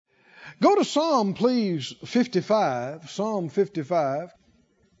Go to Psalm, please, 55. Psalm 55.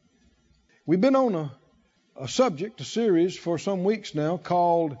 We've been on a subject, a series for some weeks now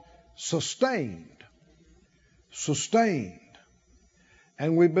called Sustained. Sustained.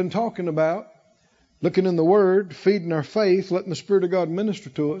 And we've been talking about looking in the Word, feeding our faith, letting the Spirit of God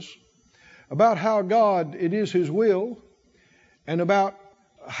minister to us, about how God, it is His will, and about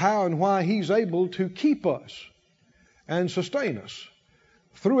how and why He's able to keep us and sustain us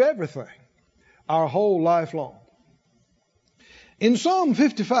through everything, our whole life long. In Psalm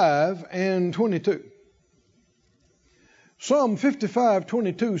 55 and 22, Psalm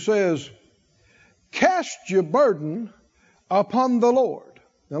 55:22 says, "Cast your burden upon the Lord."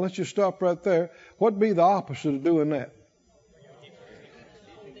 Now let's just stop right there. What'd be the opposite of doing that?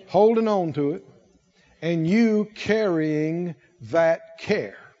 Holding on to it and you carrying that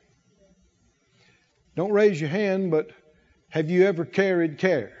care. Don't raise your hand, but have you ever carried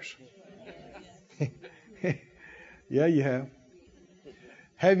cares? Yeah, you have.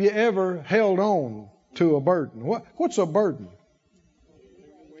 Have you ever held on to a burden? What's a burden?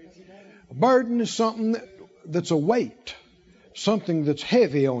 A burden is something that's a weight, something that's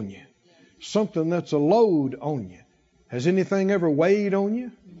heavy on you, something that's a load on you. Has anything ever weighed on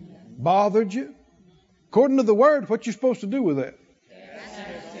you? Bothered you? According to the Word, what you supposed to do with that?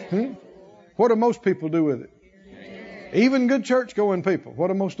 What do most people do with it? Even good church-going people, what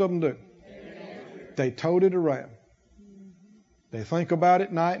do most of them do? They tote it around. They think about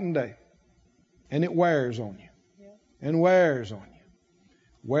it night and day. And it wears on you. And wears on you.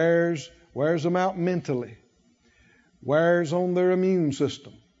 Wears them out mentally. Wears on their immune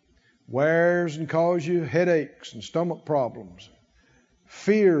system. Wears and causes you headaches and stomach problems.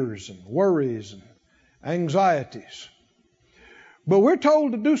 Fears and worries and anxieties. But we're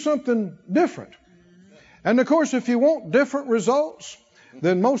told to do something different. And of course, if you want different results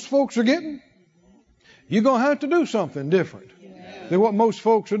than most folks are getting, you're going to have to do something different than what most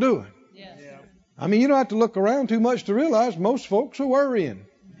folks are doing. I mean, you don't have to look around too much to realize most folks are worrying,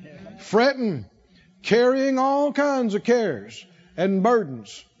 fretting, carrying all kinds of cares and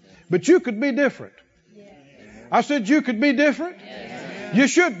burdens. But you could be different. I said you could be different. You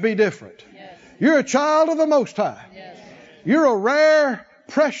should be different. You're a child of the Most High. You're a rare,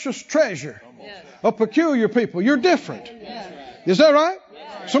 precious treasure. A peculiar people. You're different. Is that right?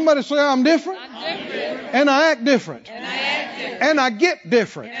 Somebody say, I'm different. And I act different. And I get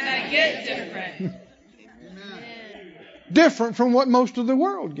different. Different from what most of the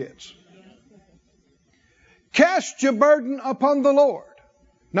world gets. Cast your burden upon the Lord.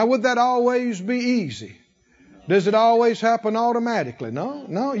 Now, would that always be easy? Does it always happen automatically?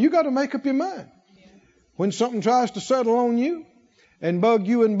 No. You got to make up your mind. When something tries to settle on you and bug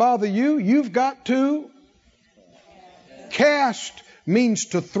you and bother you, you've got to cast. Means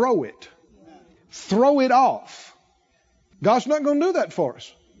to throw it. Throw it off. God's not going to do that for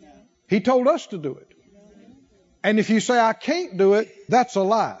us. He told us to do it. And if you say, I can't do it, that's a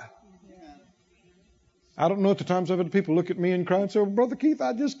lie. I don't know at the times I've had people look at me and cry and say, well, Brother Keith,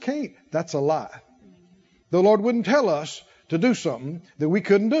 I just can't. That's a lie. The Lord wouldn't tell us to do something that we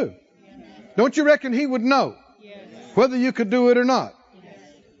couldn't do. Don't you reckon He would know whether you could do it or not?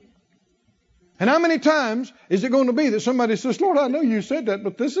 And how many times is it going to be that somebody says, Lord, I know you said that,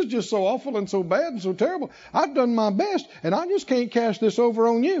 but this is just so awful and so bad and so terrible. I've done my best and I just can't cast this over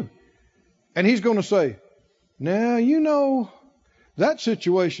on you. And He's going to say, now, you know, that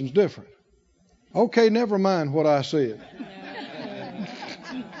situation's different. Okay, never mind what I said.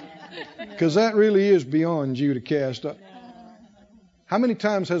 Because that really is beyond you to cast up. How many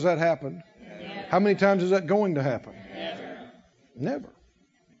times has that happened? How many times is that going to happen? Never.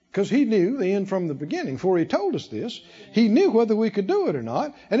 Because He knew then from the beginning, before He told us this, He knew whether we could do it or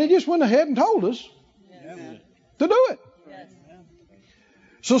not. And He just went ahead and told us to do it.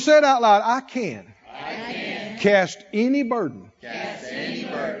 So say it out loud, I can cast any burden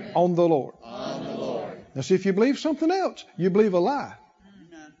on the Lord. Now see, if you believe something else, you believe a lie.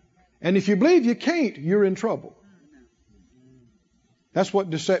 And if you believe you can't, you're in trouble. That's what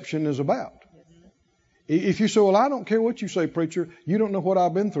deception is about. If you say, well, I don't care what you say, preacher. You don't know what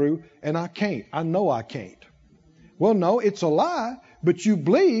I've been through, and I can't. I know I can't. Well, no, it's a lie, but you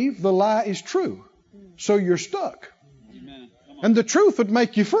believe the lie is true. So you're stuck. And the truth would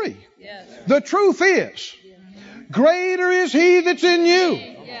make you free. The truth is, greater is He that's in you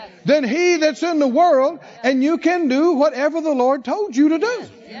than he that's in the world, and you can do whatever the Lord told you to do.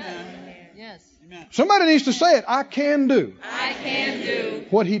 Somebody needs to say it. I can do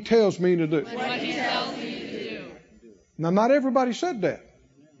what He tells me to do. Now, not everybody said that.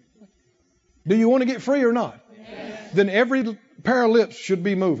 Do you want to get free or not? then every pair of lips should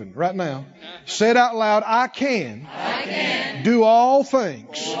be moving right now. Say it out loud. I can do all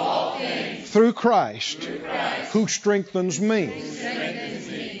things through Christ who strengthens me.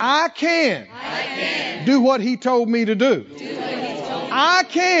 I can do what He told me to do. I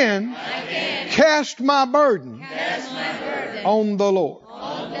can cast my burden on the Lord.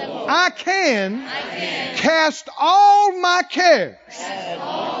 I can cast all my cares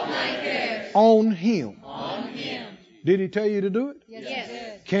on Him. Did He tell you to do it?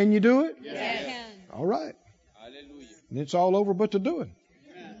 Yes. Can you do it? Yes. All right. And it's all over but to do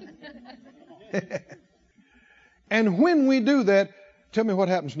it. And when we do that, tell me what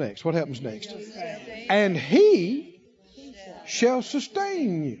happens next. What happens next? And He shall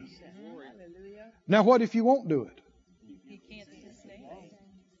sustain you. Now what if you won't do it?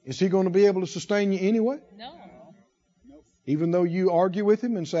 Is He going to be able to sustain you anyway? No. Even though you argue with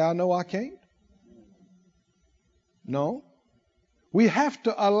Him and say, I know I can't? No. We have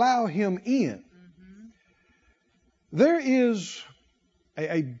to allow Him in. There is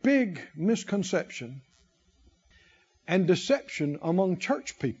a big misconception and deception among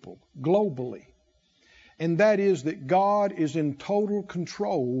church people globally. And that is that God is in total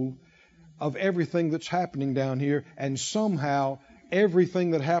control of everything that's happening down here, and somehow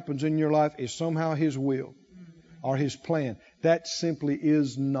everything that happens in your life is somehow His will or His plan. That simply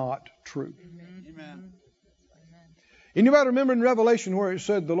is not true. Amen. Anybody remember in Revelation where it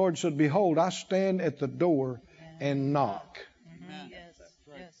said, the Lord said, behold, I stand at the door and knock.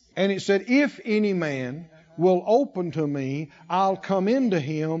 And it said, if any man will open to me, I'll come into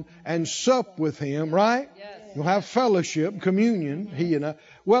him and sup with him, right? You'll have fellowship, communion, he and I.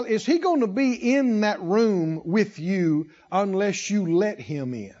 Well, is He going to be in that room with you unless you let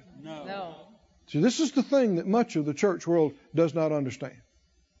Him in? No. See, this is the thing that much of the church world does not understand.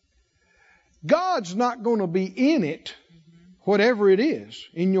 God's not going to be in it, whatever it is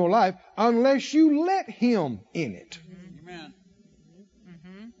in your life, unless you let Him in it. Amen.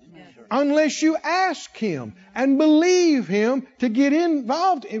 Unless you ask Him and believe Him to get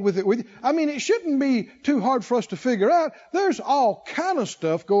involved with it. I mean, it shouldn't be too hard for us to figure out. There's all kind of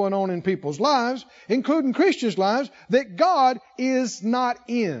stuff going on in people's lives, including Christians' lives, that God is not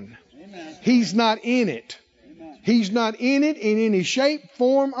in. Amen. He's not in it. Amen. He's not in it in any shape,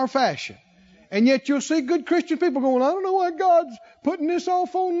 form, or fashion. And yet you'll see good Christian people going, I don't know why God's putting this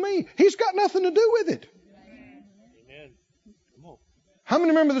off on me. He's got nothing to do with it. How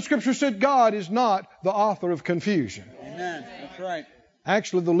many remember the scripture said God is not the author of confusion? Amen. That's right.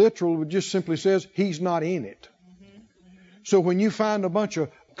 Actually, the literal just simply says He's not in it. So when you find a bunch of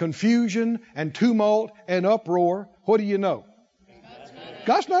confusion and tumult and uproar, what do you know?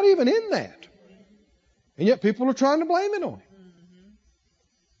 God's not even in that. And yet people are trying to blame it on Him.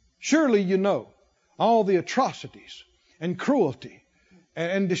 Surely you know all the atrocities and cruelty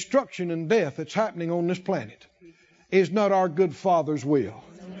and destruction and death that's happening on this planet is not our good Father's will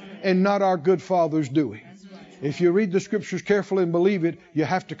and not our good Father's doing. If you read the scriptures carefully and believe it, you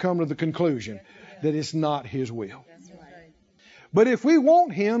have to come to the conclusion that it's not His will. But if we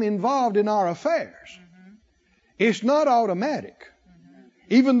want Him involved in our affairs, it's not automatic.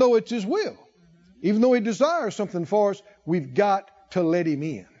 Even though it's His will, even though He desires something for us, we've got to let Him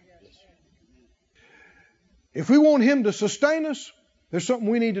in. If we want Him to sustain us, there's something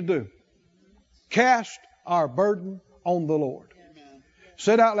we need to do. Cast our burden on the Lord.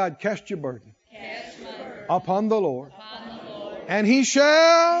 Say it out loud. Cast your burden upon the Lord, and He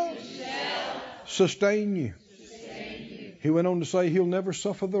shall sustain you. He went on to say He'll never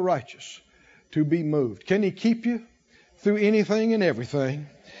suffer the righteous to be moved. Can He keep you through anything and everything,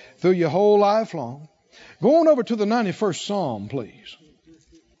 through your whole life long? Go on over to the 91st Psalm, please.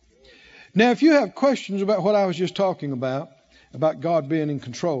 Now, if you have questions about what I was just talking about God being in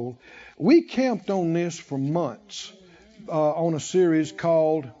control, we camped on this for months on a series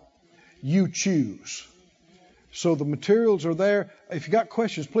called You Choose. So the materials are there. If you got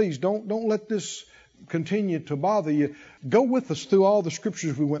questions, please don't let this continue to bother you. Go with us through all the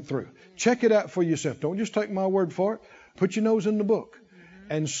scriptures we went through. Check it out for yourself. Don't just take my word for it. Put your nose in the book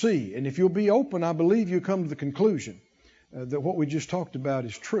and see. And if you'll be open, I believe you'll come to the conclusion that what we just talked about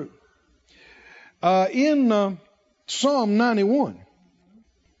is true. In Psalm 91,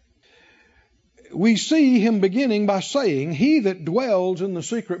 we see him beginning by saying, He that dwells in the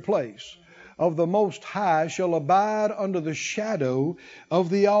secret place of the Most High shall abide under the shadow of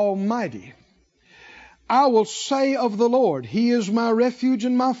the Almighty. I will say of the Lord, He is my refuge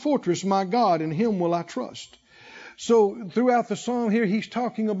and my fortress, my God, in Him will I trust. So throughout the psalm here, he's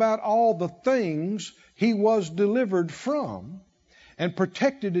talking about all the things he was delivered from and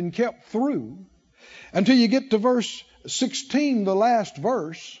protected and kept through. until you get to verse 16, the last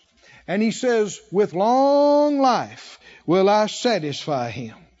verse. And he says, with long life will I satisfy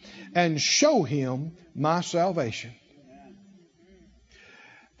him and show him my salvation.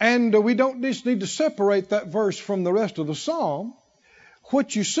 And we don't just need to separate that verse from the rest of the psalm.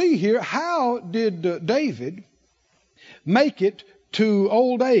 What you see here, how did David make it to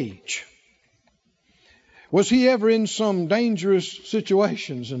old age? Was he ever in some dangerous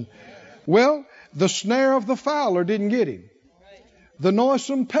situations? And well, the snare of the fowler didn't get him. The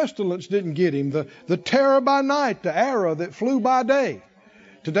noisome pestilence didn't get him. The terror by night, the arrow that flew by day.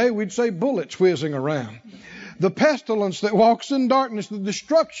 Today we'd say bullets whizzing around. The pestilence that walks in darkness, the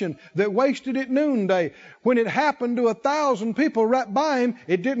destruction that wasted at noonday. When it happened to 1,000 people right by him,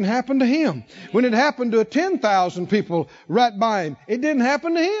 it didn't happen to him. When it happened to 10,000 people right by him, it didn't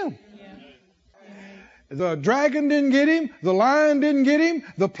happen to him. The dragon didn't get him. The lion didn't get him.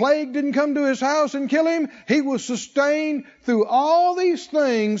 The plague didn't come to his house and kill him. He was sustained through all these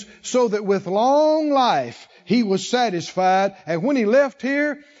things so that with long life he was satisfied. And when he left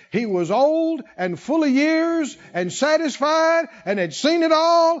here, he was old and full of years and satisfied and had seen it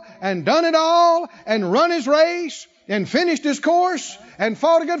all and done it all and run his race and finished his course and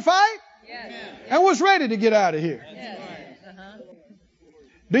fought a good fight and was ready to get out of here.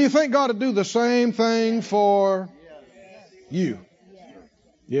 Do you think God will do the same thing for you?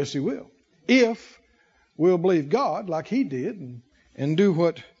 Yes, He will. If we'll believe God like He did and do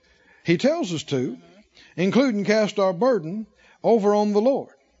what He tells us to, including cast our burden over on the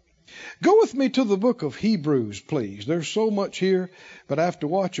Lord. Go with me to the book of Hebrews, please. There's so much here, but I have to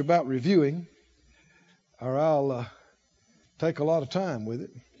watch about reviewing, or I'll take a lot of time with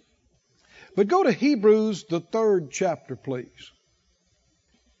it. But go to Hebrews, the 3rd chapter, please.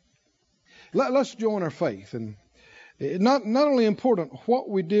 Let's join our faith. And not only important what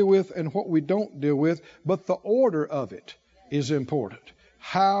we deal with and what we don't deal with, but the order of it is important.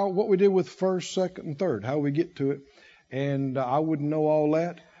 What we deal with first, second, and third, how we get to it. And I wouldn't know all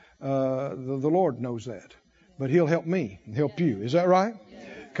that. The Lord knows that. But He'll help me and help you. Is that right?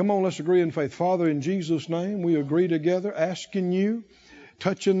 Come on, let's agree in faith. Father, in Jesus' name, we agree together, asking you,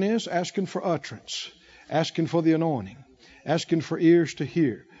 touching this, asking for utterance, asking for the anointing, asking for ears to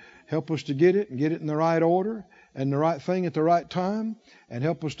hear. Help us to get it and get it in the right order and the right thing at the right time, and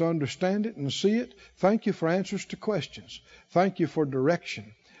help us to understand it and see it. Thank you for answers to questions. Thank you for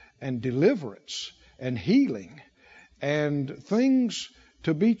direction and deliverance and healing and things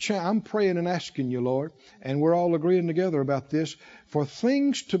to be changed. I'm praying and asking you, Lord, and we're all agreeing together about this, for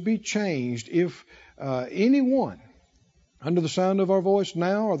things to be changed. If anyone under the sound of our voice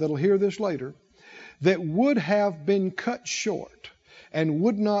now, or that'll hear this later, that would have been cut short and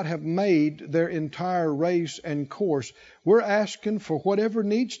would not have made their entire race and course, we're asking for whatever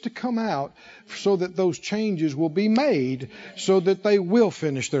needs to come out so that those changes will be made so that they will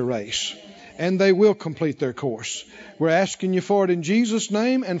finish their race and they will complete their course. We're asking you for it in Jesus'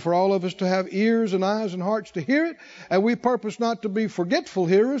 name, and for all of us to have ears and eyes and hearts to hear it. And we purpose not to be forgetful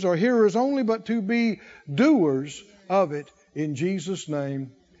hearers or hearers only, but to be doers of it in Jesus'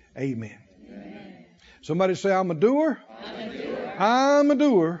 name. Amen. Somebody say, I'm a doer. I'm a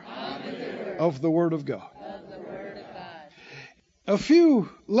doer of the Word of God. A few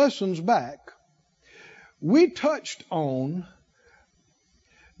lessons back, we touched on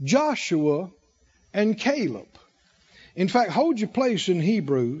Joshua and Caleb. In fact, hold your place in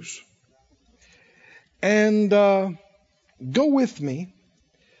Hebrews and go with me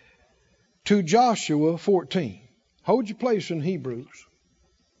to Joshua 14. Hold your place in Hebrews.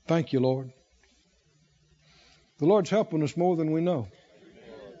 Thank you, Lord. The Lord's helping us more than we know.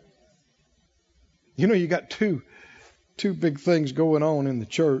 You know, you got two big things going on in the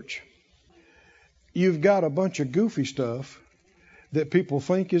church. You've got a bunch of goofy stuff that people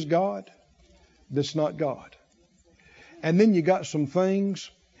think is God that's not God. And then you got some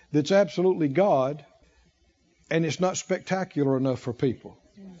things that's absolutely God and it's not spectacular enough for people.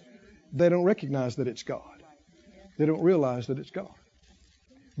 They don't recognize that it's God. They don't realize that it's God.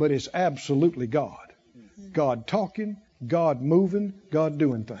 But it's absolutely God. God talking, God moving, God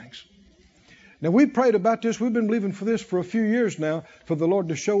doing things. Now, we prayed about this. We've been believing for this for a few years now, for the Lord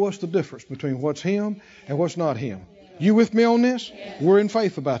to show us the difference between what's Him and what's not Him. You with me on this? We're in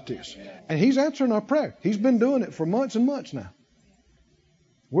faith about this. And He's answering our prayer. He's been doing it for months and months now.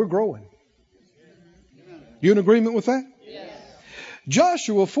 We're growing. You in agreement with that? Yes.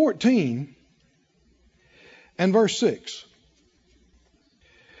 Joshua 14 and verse 6.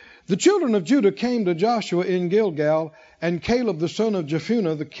 The children of Judah came to Joshua in Gilgal, and Caleb the son of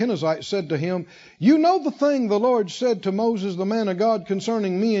Jephunneh the Kenizzite said to him, You know the thing the Lord said to Moses the man of God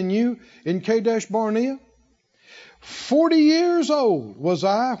concerning me and you in Kadesh Barnea? 40 years old was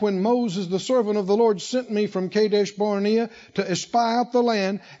I when Moses the servant of the Lord sent me from Kadesh Barnea to espy out the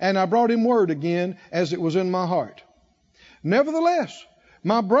land, and I brought him word again as it was in my heart. Nevertheless,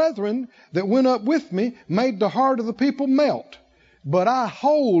 my brethren that went up with me made the heart of the people melt, but I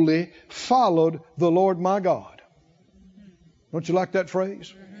wholly followed the Lord my God. Don't you like that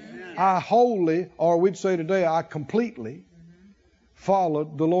phrase? I wholly, or we'd say today, I completely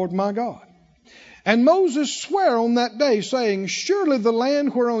followed the Lord my God. And Moses sware on that day, saying, Surely the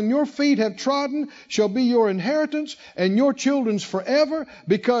land whereon your feet have trodden shall be your inheritance and your children's forever,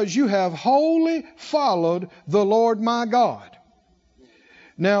 because you have wholly followed the Lord my God.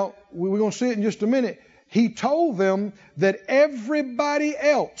 Now, we're going to see it in just a minute. He told them that everybody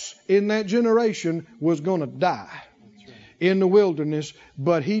else in that generation was going to die in the wilderness.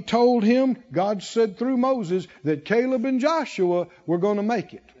 But he told him, God said through Moses, that Caleb and Joshua were going to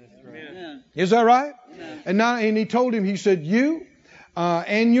make it. Amen. Is that right? And he told him, he said, you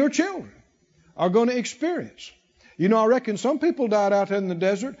and your children are going to experience. You know, I reckon some people died out in the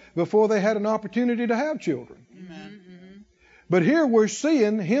desert before they had an opportunity to have children. Amen. But here we're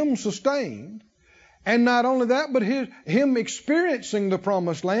seeing him sustained. And not only that, but him experiencing the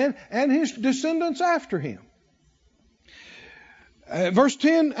promised land and his descendants after him. Verse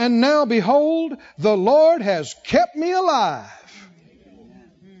 10, And now behold, the Lord has kept me alive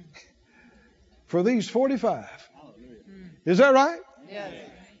for these 45. Is that right? Yes.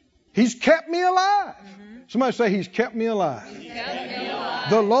 He's kept me alive. Somebody say, He's kept me alive. He's kept me alive.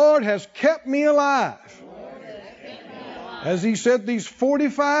 The Lord has kept me alive. As he said, these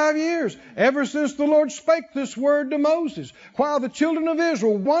 45 years, ever since the Lord spake this word to Moses, while the children of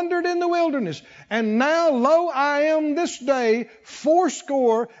Israel wandered in the wilderness. And now, lo, I am this day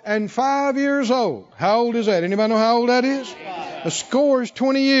 85 years old. How old is that? Anybody know how old that is? A score is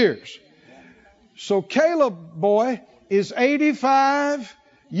 20 years. So Caleb, boy, is 85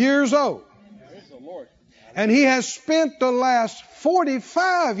 years old. And he has spent the last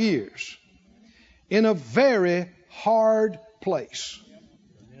 45 years in a very hard place.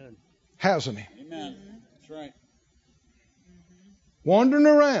 Amen. Hasn't he? Amen. That's right. Wandering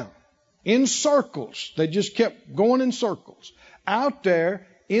around in circles. They just kept going in circles. Out there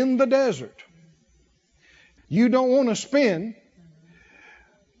in the desert. You don't want to spend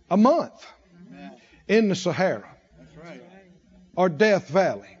a month in the Sahara. That's right. Or Death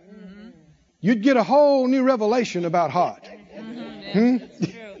Valley. You'd get a whole new revelation about hot.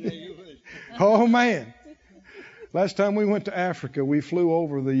 Oh man. Last time we went to Africa, we flew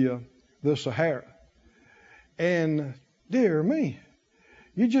over the Sahara. And dear me,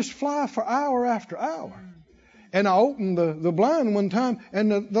 you just fly for hour after hour. And I opened the blind one time,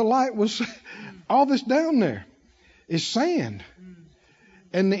 and the light was, all this down there is sand.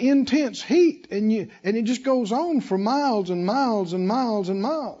 And the intense heat, and it just goes on for miles and miles and miles and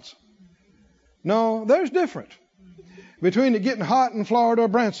miles. No, there's difference between it getting hot in Florida or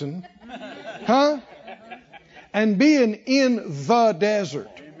Branson, and being in the desert.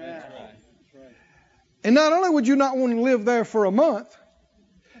 And not only would you not want to live there for a month,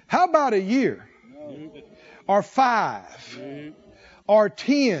 how about a year? Or 5? Or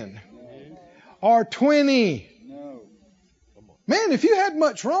 10? Or 20? Man, if you had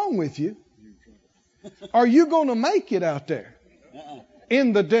much wrong with you, are you going to make it out there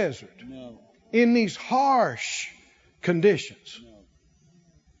in the desert in these harsh conditions?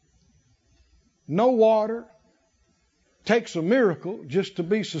 No water. Takes a miracle just to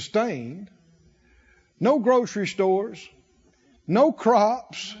be sustained. No grocery stores. No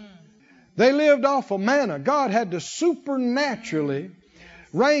crops. They lived off of manna. God had to supernaturally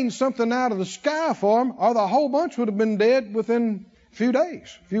rain something out of the sky for them, or the whole bunch would have been dead within a few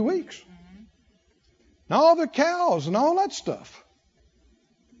days, a few weeks. And all the cows and all that stuff.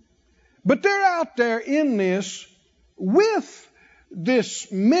 But they're out there in this with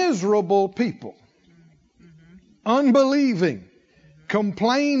this miserable people. Unbelieving,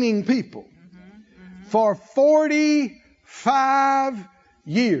 complaining people for 45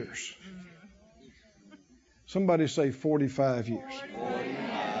 years. Somebody say 45 years.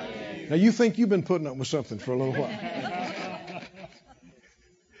 45 years. Now you think you've been putting up with something for a little while.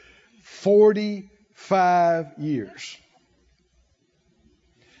 45 years.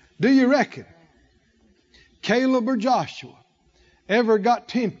 Do you reckon Caleb or Joshua ever got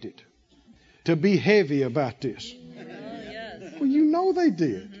tempted to be heavy about this? Yes. Well, you know they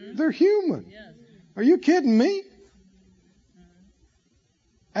did. They're human. Yes. Are you kidding me?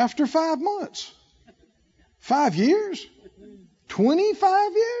 after 5 months. 5 years?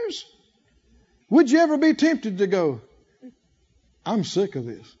 25 years? Would you ever be tempted to go, I'm sick of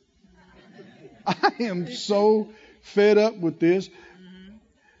this. I am so fed up with this.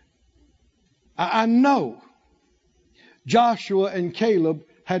 I know Joshua and Caleb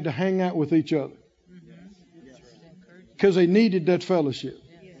had to hang out with each other because they needed that fellowship.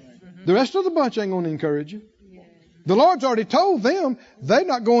 The rest of the bunch ain't going to encourage you. The Lord's already told them they're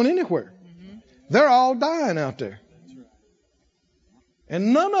not going anywhere. They're all dying out there.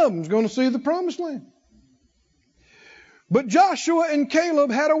 And none of them's going to see the promised land. But Joshua and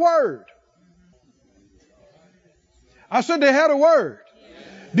Caleb had a word. I said they had a word.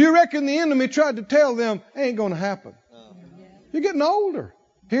 Do you reckon the enemy tried to tell them, ain't going to happen? You're getting older.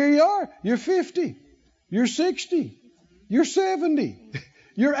 Here you are. You're 50. You're 60. You're 70.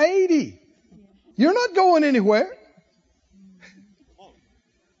 You're 80. You're not going anywhere.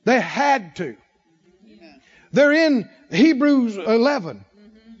 They had to. They're in Hebrews 11.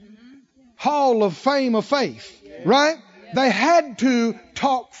 Hall of Fame of Faith. Right? They had to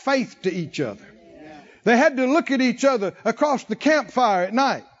talk faith to each other. They had to look at each other across the campfire at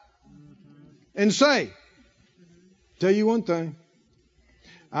night and say, tell you one thing,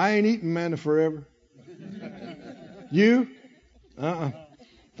 I ain't eating manna forever. You?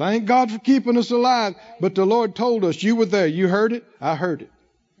 Thank God for keeping us alive. But the Lord told us, you were there. You heard it? I heard it.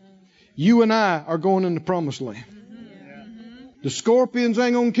 You and I are going in the promised land. The scorpions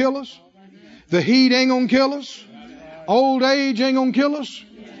ain't going to kill us. The heat ain't going to kill us. Old age ain't going to kill us.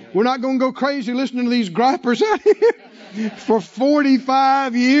 We're not going to go crazy listening to these gripers out here for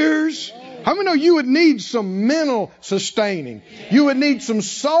 45 years. How many know you would need some mental sustaining? You would need some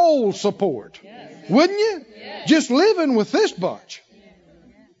soul support. Wouldn't you? Just living with this bunch.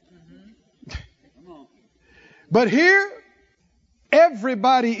 But here,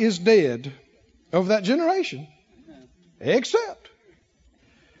 everybody is dead of that generation. Except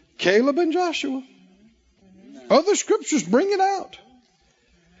Caleb and Joshua. Other scriptures bring it out.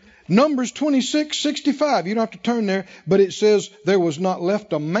 Numbers 26:65. You don't have to turn there, but it says there was not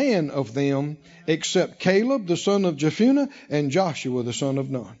left a man of them except Caleb the son of Jephunneh and Joshua the son of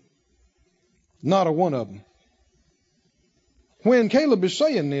Nun. Not a one of them. When Caleb is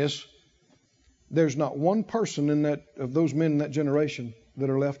saying this, there's not one person in that of those men in that generation that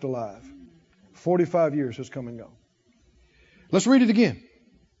are left alive. 45 years has come and gone. Let's read it again.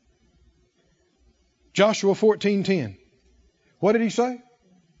 Joshua 14:10. What did he say?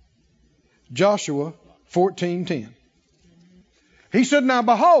 Joshua 14:10. He said, now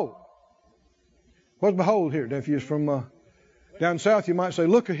behold. What's behold here? If you're from down south, you might say,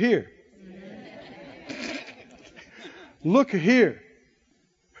 look here. Look here.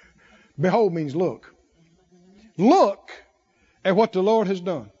 Behold means look. Look at what the Lord has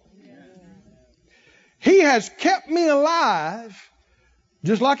done. He has kept me alive,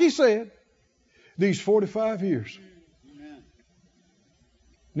 just like he said, these 45 years.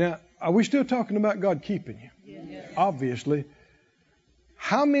 Now, are we still talking about God keeping you? Yes. Obviously.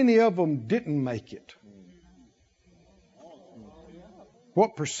 How many of them didn't make it?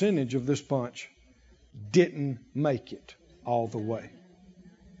 What percentage of this bunch didn't make it all the way?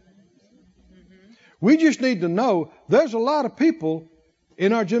 We just need to know there's a lot of people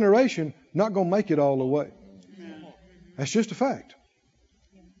in our generation not going to make it all the way. That's just a fact.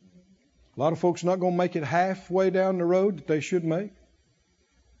 A lot of folks not going to make it halfway down the road that they should make.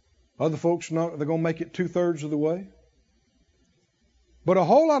 Other folks, they're going to make it 2/3 of the way. But a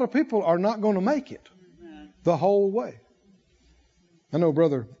whole lot of people are not going to make it the whole way. I know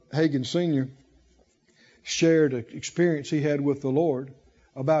Brother Hagin Sr. shared an experience he had with the Lord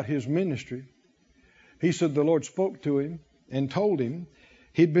about his ministry. He said the Lord spoke to him and told him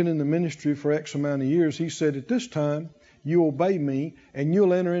he'd been in the ministry for X amount of years. He said, at this time, you obey me and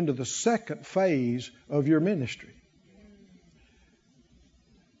you'll enter into the second phase of your ministry.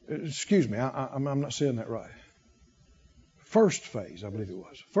 Excuse me, I'm not saying that right. First phase, I believe it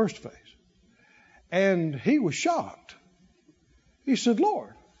was. First phase. And he was shocked. He said,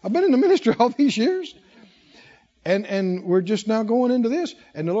 Lord, I've been in the ministry all these years. And we're just now going into this.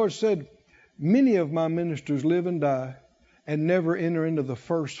 And the Lord said, many of my ministers live and die and never enter into the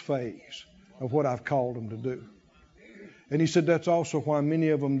first phase of what I've called them to do. And he said that's also why many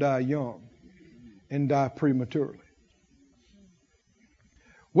of them die young and die prematurely.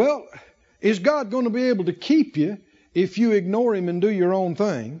 Well, is God going to be able to keep you if you ignore him and do your own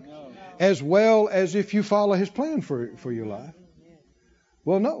thing, as well as if you follow his plan for your life?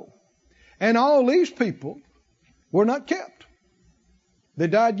 Well, no. And all these people were not kept. They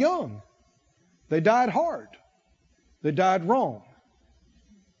died young. They died hard. They died wrong.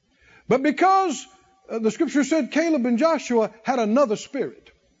 But because the scripture said Caleb and Joshua had another spirit.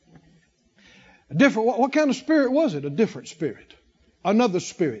 A different, what kind of spirit was it? A different spirit. Another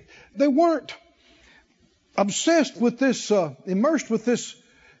spirit. They weren't obsessed with this, immersed with this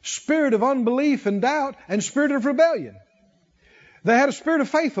spirit of unbelief and doubt and spirit of rebellion. They had a spirit of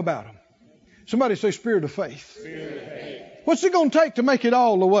faith about them. Somebody say spirit of faith. Spirit of faith. What's it going to take to make it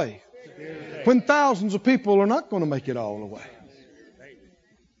all the way when thousands of people are not going to make it all the way?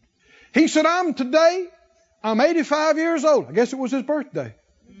 He said, I'm 85 years old. I guess it was his birthday.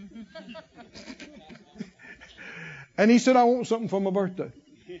 And he said, I want something for my birthday.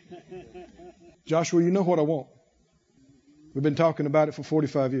 Joshua, you know what I want. We've been talking about it for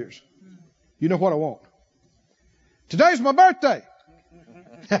 45 years. You know what I want. Today's my birthday.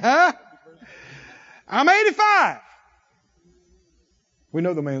 I'm 85. We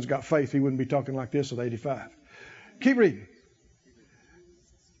know the man's got faith. He wouldn't be talking like this at 85. Keep reading.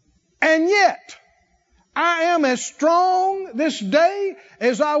 And yet, I am as strong this day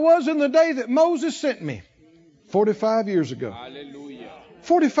as I was in the day that Moses sent me 45 years ago. Hallelujah.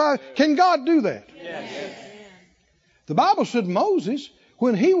 45. Can God do that? Yes. The Bible said Moses,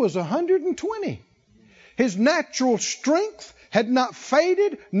 when he was 120, his natural strength had not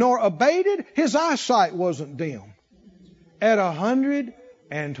faded nor abated. His eyesight wasn't dim. At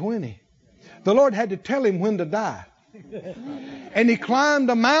 120. The Lord had to tell him when to die. And he climbed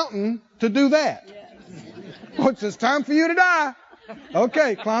a mountain to do that. Oh, it's time for you to die.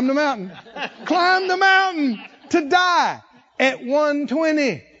 Okay, climb the mountain. Climb the mountain to die at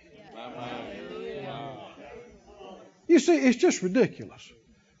 120. You see, it's just ridiculous.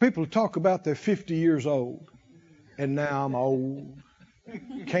 People talk about they're 50 years old. And now I'm old.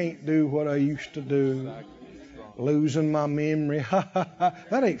 Can't do what I used to do. Losing my memory.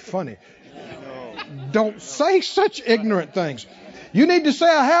 That ain't funny. Don't say such ignorant things. You need to say,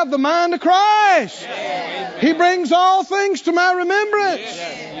 I have the mind of Christ. He brings all things to my remembrance.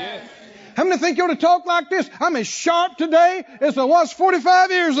 How many think you ought to talk like this? I'm as sharp today as I was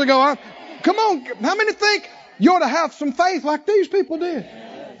 45 years ago. Come on. How many think you ought to have some faith like these people did?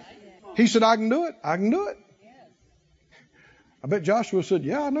 He said, I can do it. I can do it. I bet Joshua said,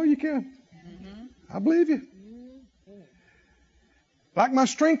 yeah, I know you can. I believe you. Like my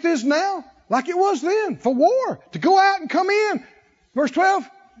strength is now, like it was then for war, to go out and come in. Verse 12,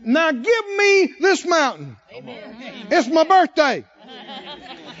 now give me this mountain. Amen. It's my birthday.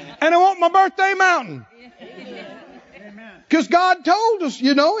 And I want my birthday mountain. Because God told us,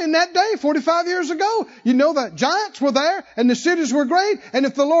 in that day, 45 years ago, the giants were there and the cities were great. And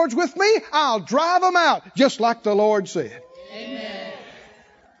if the Lord's with me, I'll drive them out, just like the Lord said. Amen.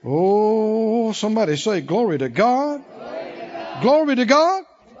 Oh, somebody say glory to God. Glory to God.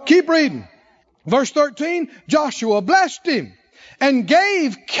 Keep reading. Verse 13, Joshua blessed him and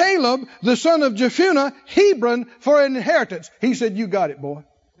gave Caleb, the son of Jephunneh, Hebron for an inheritance. He said, you got it, boy.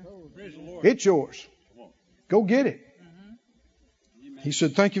 It's yours. Go get it. He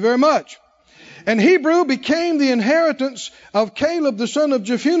said, thank you very much. And Hebron became the inheritance of Caleb, the son of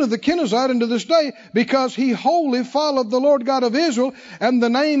Jephunneh, the Kenizzite, unto this day, because he wholly followed the Lord God of Israel. And the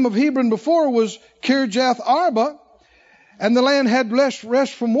name of Hebron before was Kirjath Arba. And the land had less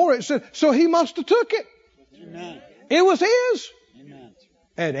rest from war. It said, so he must have took it. Amen. It was his. Amen.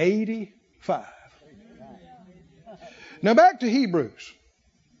 At 85. Now back to Hebrews.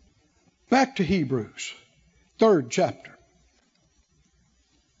 Back to Hebrews. 3rd chapter.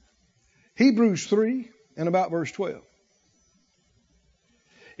 Hebrews 3 and about verse 12.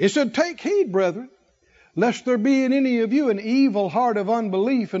 It said, take heed, brethren, lest there be in any of you an evil heart of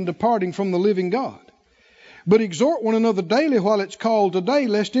unbelief in departing from the living God. But exhort one another daily while it's called today,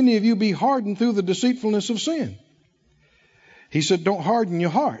 lest any of you be hardened through the deceitfulness of sin. He said, don't harden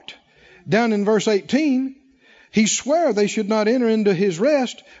your heart. Down in verse 18, he sware they should not enter into his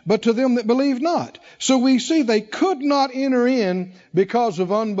rest, but to them that believe not. So we see they could not enter in because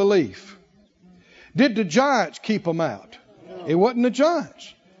of unbelief. Did the giants keep them out? No. It wasn't the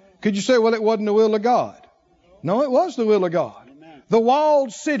giants. Could you say, well, it wasn't the will of God? No, it was the will of God. Amen. The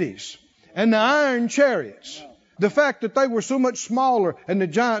walled cities and the iron chariots, the fact that they were so much smaller and the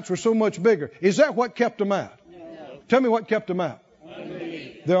giants were so much bigger, is that what kept them out? No. Tell me what kept them out.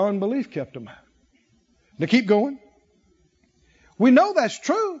 Unbelief. Their unbelief kept them out. Now keep going. We know that's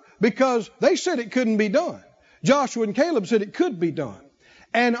true because they said it couldn't be done. Joshua and Caleb said it could be done.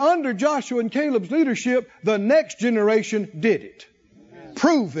 And under Joshua and Caleb's leadership, the next generation did it. Amen.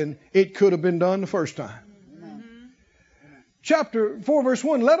 Proving it could have been done the first time. Amen. Chapter 4, verse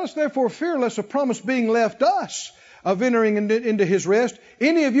 1, let us therefore fear lest a promise being left us of entering into his rest,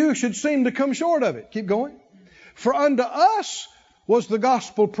 any of you should seem to come short of it. Keep going. For unto us was the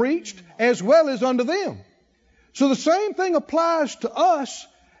gospel preached as well as unto them. So the same thing applies to us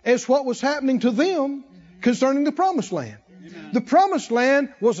as what was happening to them concerning the promised land. The promised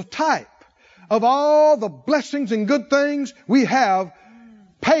land was a type of all the blessings and good things we have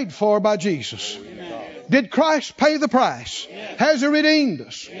paid for by Jesus. Did Christ pay the price? Has He redeemed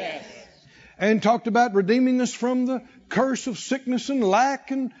us? And talked about redeeming us from the curse of sickness and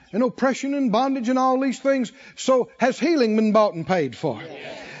lack and oppression and bondage and all these things. So has healing been bought and paid for?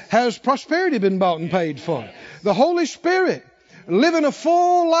 Has prosperity been bought and paid for? The Holy Spirit, living a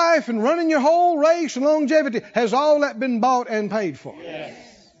full life and running your whole race and longevity, has all that been bought and paid for?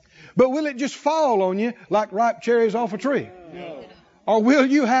 But will it just fall on you like ripe cherries off a tree? No. Or will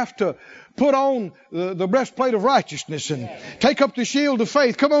you have to put on the breastplate of righteousness and take up the shield of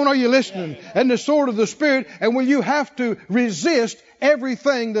faith? Come on, are you listening? And the sword of the Spirit. And will you have to resist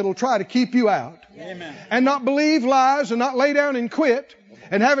everything that'll try to keep you out? Amen. And not believe lies and not lay down and quit.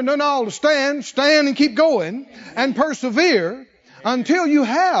 And having done all to stand and keep going and persevere until you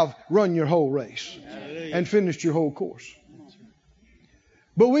have run your whole race and finished your whole course.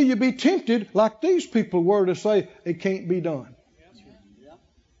 But will you be tempted like these people were to say it can't be done?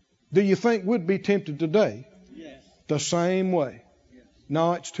 Do you think we'd be tempted today the same way?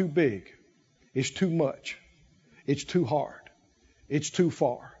 No, it's too big. It's too much. It's too hard. It's too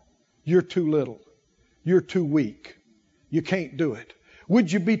far. You're too little. You're too weak. You can't do it.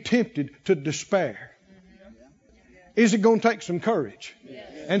 Would you be tempted to despair? Is it going to take some courage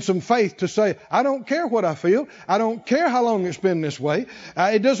and some faith to say, I don't care what I feel. I don't care how long it's been this way.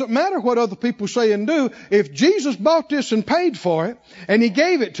 It doesn't matter what other people say and do. If Jesus bought this and paid for it and He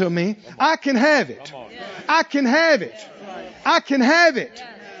gave it to me, I can have it. I can have it. I can have it.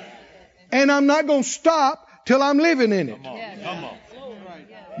 And I'm not going to stop till I'm living in it.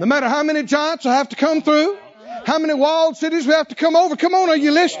 No matter how many giants I have to come through, how many walled cities we have to come over. Come on, are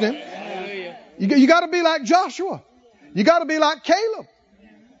you listening? You got to be like Joshua. You got to be like Caleb.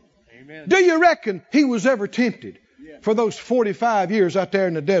 Amen. Do you reckon he was ever tempted for those 45 years out there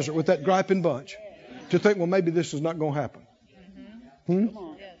in the desert with that griping bunch to think, well, maybe this is not going to happen?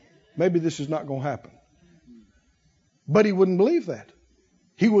 Maybe this is not going to happen. But he wouldn't believe that.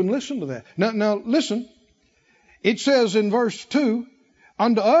 He wouldn't listen to that. Now listen. It says in verse 2,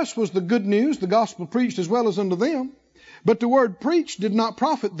 unto us was the good news, the gospel preached as well as unto them. But the word preached did not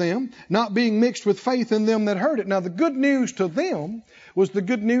profit them, not being mixed with faith in them that heard it. Now the good news to them was the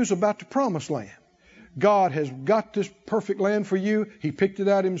good news about the promised land. God has got this perfect land for you. He picked it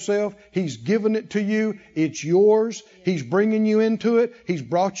out Himself. He's given it to you. It's yours. He's bringing you into it. He's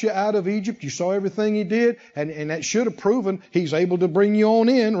brought you out of Egypt. You saw everything He did. And that should have proven He's able to bring you on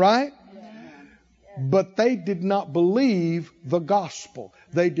in, right? But they did not believe the gospel.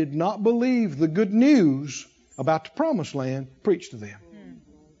 They did not believe the good news about the promised land preached to them.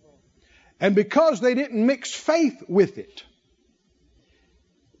 And because they didn't mix faith with it,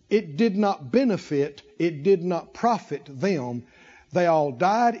 it did not benefit, it did not profit them. They all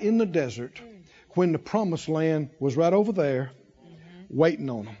died in the desert when the promised land was right over there waiting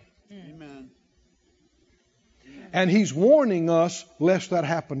on them. Amen. And He's warning us lest that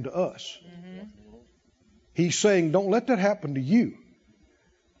happen to us. He's saying, don't let that happen to you.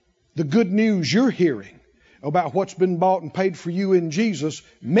 The good news you're hearing about what's been bought and paid for you in Jesus,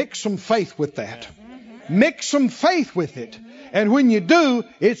 mix some faith with that. Mix some faith with it. And when you do,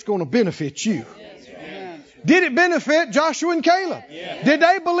 it's going to benefit you. Did it benefit Joshua and Caleb? Did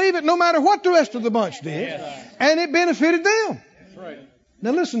they believe it no matter what the rest of the bunch did? And it benefited them.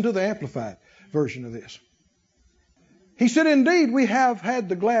 Now listen to the Amplified version of this. He said, indeed, we have had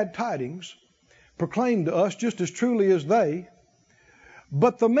the glad tidings proclaimed to us just as truly as they.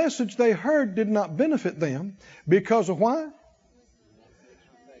 But the message they heard did not benefit them because of why?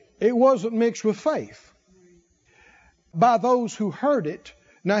 It wasn't mixed with faith by those who heard it.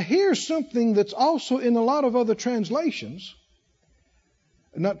 Now here's something that's also in a lot of other translations,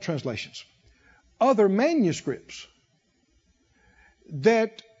 other manuscripts,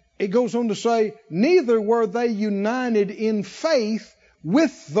 that it goes on to say, neither were they united in faith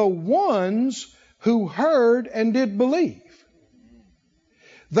with the ones who heard and did believe.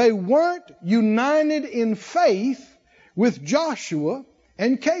 They weren't united in faith with Joshua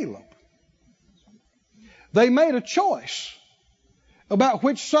and Caleb. They made a choice about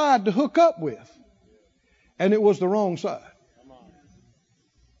which side to hook up with. And it was the wrong side.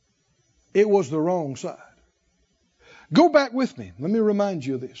 It was the wrong side. Go back with me. Let me remind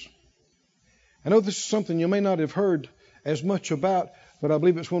you of this. I know this is something you may not have heard as much about, but I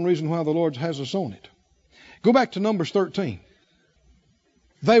believe it's one reason why the Lord has us on it. Go back to Numbers 13.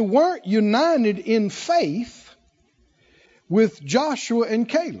 They weren't united in faith with Joshua and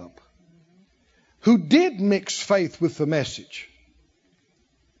Caleb, who did mix faith with the message.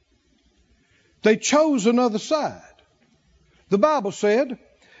 They chose another side. The Bible said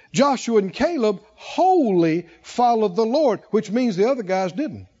Joshua and Caleb wholly followed the Lord, which means the other guys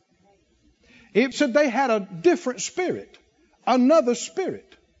didn't. It said they had a different spirit, another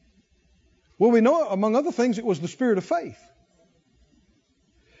spirit. Well, we know, among other things, it was the spirit of faith.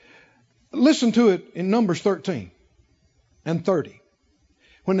 Listen to it in Numbers 13 and 30.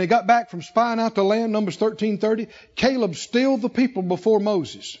 When they got back from spying out the land, Numbers 13:30, Caleb stilled the people before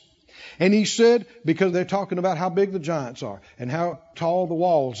Moses. And he said, because they're talking about how big the giants are and how tall the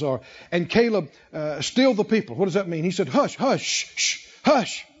walls are. And Caleb stilled the people. What does that mean? He said, hush, hush, shh,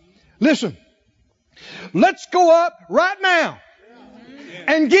 hush. Listen, let's go up right now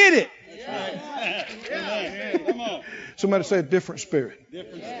and get it. Come on. Somebody say a different spirit.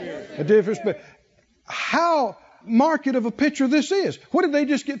 Different spirit. A different spirit. How marked of a picture this is. What did they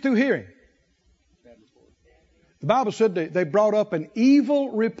just get through hearing? The Bible said they brought up an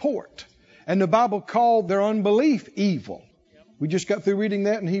evil report. And the Bible called their unbelief evil. We just got through reading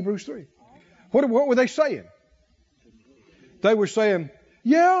that in Hebrews 3. What were they saying? They were saying,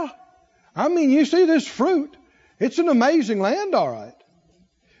 yeah, I mean, you see this fruit. It's an amazing land, all right.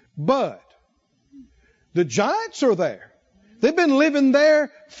 But the giants are there. They've been living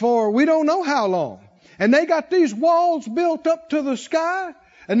there for we don't know how long. And they got these walls built up to the sky.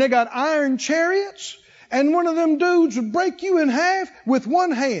 And they got iron chariots. And one of them dudes would break you in half with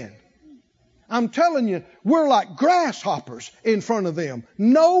one hand. I'm telling you, we're like grasshoppers in front of them.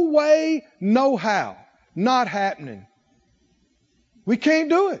 No way, no how. Not happening. We can't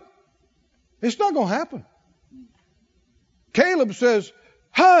do it. It's not going to happen. Caleb says,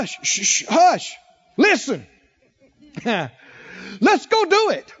 hush, shh, hush, listen. Let's go do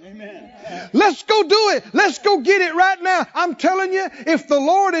it. Amen. Let's go do it. Let's go get it right now. I'm telling you, if the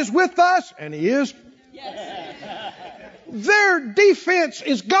Lord is with us, and He is, their defense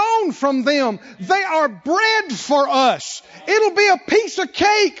is gone from them. They are bread for us. It'll be a piece of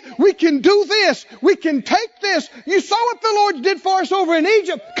cake. We can do this. We can take this. You saw what the Lord did for us over in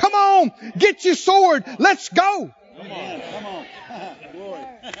Egypt. Come on, get your sword. Let's go. Come on. Glory.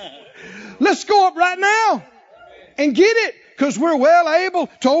 Let's go up right now and get it, because we're well able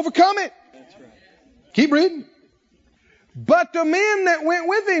to overcome it. That's right. Keep reading. But the men that went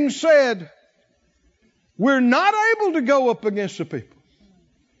with him said, we're not able to go up against the people.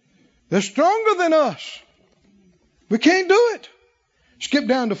 They're stronger than us. We can't do it. Skip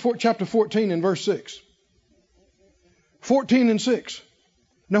down to chapter 14 and verse 6. 14 and 6.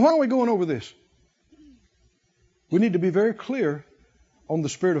 Now, why are we going over this? We need to be very clear on the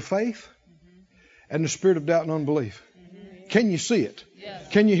spirit of faith and the spirit of doubt and unbelief. Can you see it?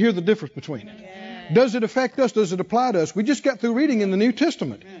 Yes. Can you hear the difference between it? Yes. Does it affect us? Does it apply to us? We just got through reading in the New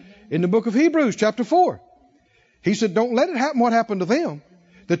Testament, in the book of Hebrews, chapter 4. He said, don't let it happen what happened to them,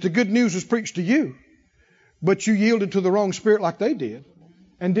 that the good news was preached to you, but you yielded to the wrong spirit like they did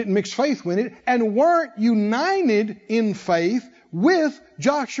and didn't mix faith with it and weren't united in faith with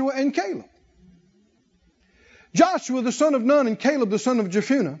Joshua and Caleb. Joshua, the son of Nun, and Caleb, the son of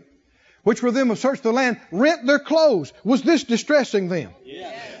Jephunneh, which were them who searched the land, rent their clothes. Was this distressing them?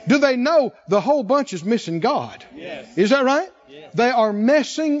 Yes. Do they know the whole bunch is missing God? Yes. Is that right? Yes. They are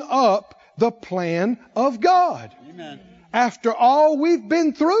messing up the plan of God. Amen. After all we've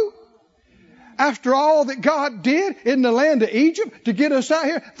been through, after all that God did in the land of Egypt to get us out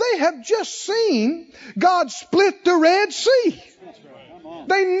here, they have just seen God split the Red Sea. That's right. Come on.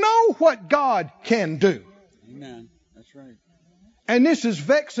 They know what God can do. Amen. That's right. And this is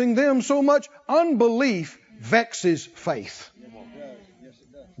vexing them so much. Unbelief vexes faith. Yes,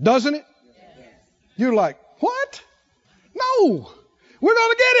 it does. Doesn't it? You're like, what? No, we're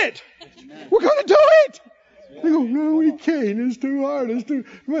going to get it. We're going to do it. They go, no, we can't. It's too hard. It's too.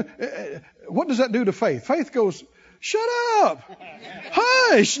 What does that do to faith? Faith goes, shut up.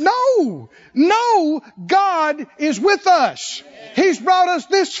 Hush. No, God is with us. He's brought us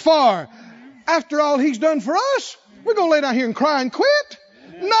this far. After all He's done for us, we're going to lay down here and cry and quit?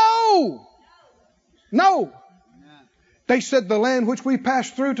 No. They said the land which we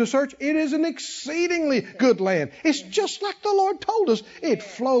passed through to search, it is an exceedingly good land. It's just like the Lord told us. It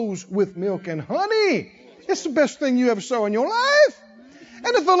flows with milk and honey. It's the best thing you ever saw in your life.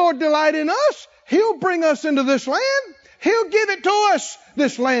 And if the Lord delight in us, He'll bring us into this land. He'll give it to us,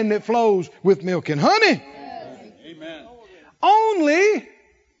 this land that flows with milk and honey. Amen. Only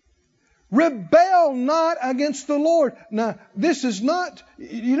rebel not against the Lord. Now, this is not,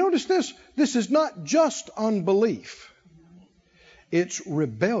 you notice this? This is not just unbelief. It's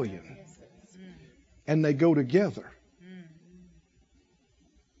rebellion. And they go together.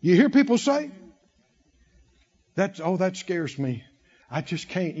 You hear people say, that scares me. I just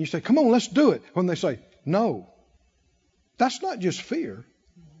can't. You say, come on, let's do it. When they say, no, that's not just fear.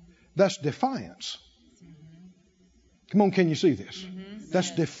 That's defiance. Come on, can you see this?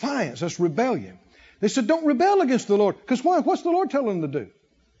 That's defiance. That's rebellion. They said, don't rebel against the Lord. Because why? What's the Lord telling them to do?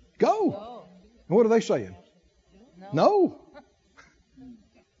 Go. And what are they saying? No.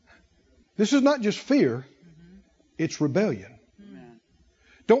 This is not just fear. It's rebellion.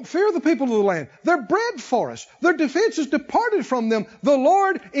 Don't fear the people of the land. They're bread for us. Their defense is departed from them. The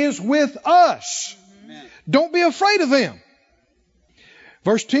Lord is with us. Don't be afraid of them.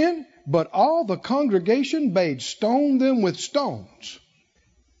 Verse 10, but all the congregation bade stone them with stones.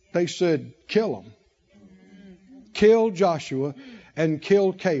 They said, kill them. Kill Joshua and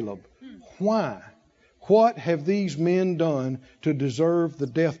kill Caleb. Why? What have these men done to deserve the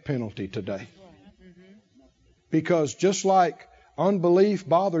death penalty today? Because just like unbelief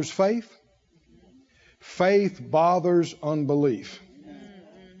bothers faith, faith bothers unbelief.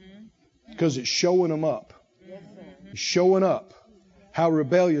 Because it's showing them up. It's showing up how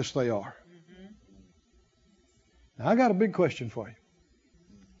rebellious they are. Now, I got a big question for you.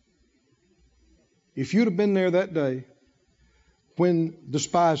 If you'd have been there that day when the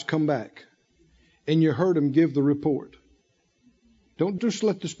spies come back and you heard them give the report, don't just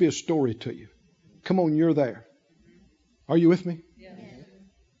let this be a story to you. Come on, you're there. Are you with me? Yes.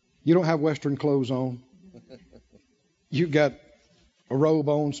 You don't have Western clothes on. You've got a robe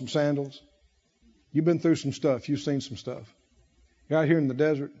on, some sandals. You've been through some stuff. You've seen some stuff. You're out here in the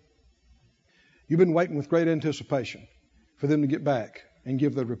desert. You've been waiting with great anticipation for them to get back and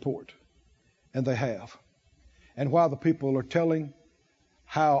give their report. And they have. And while the people are telling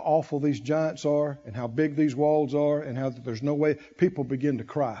how awful these giants are and how big these walls are and how there's no way, people begin to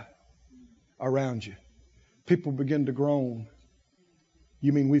cry around you. People begin to groan.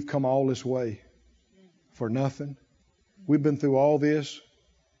 You mean we've come all this way for nothing? We've been through all this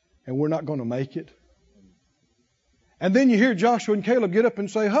and we're not going to make it? And then you hear Joshua and Caleb get up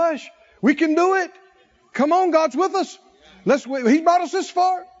and say, hush, we can do it. Come on, God's with us. He brought us this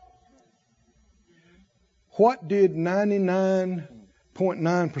far. What did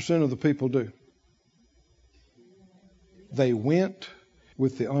 99.9% of the people do? They went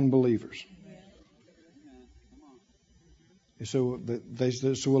with the unbelievers. So they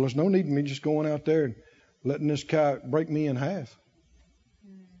said, well, there's no need in me just going out there and letting this guy break me in half.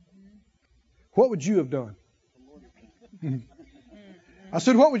 What would you have done? I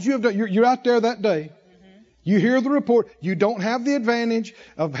said, what would you have done? You're out there that day. You hear the report. You don't have the advantage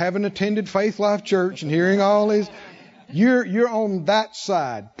of having attended Faith Life Church and hearing all these. You're on that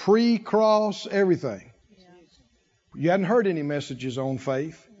side, pre-cross, everything. You hadn't heard any messages on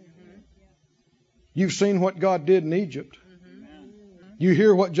faith. You've seen what God did in Egypt. You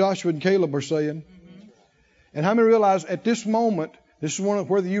hear what Joshua and Caleb are saying. And how many realize at this moment, this is one of,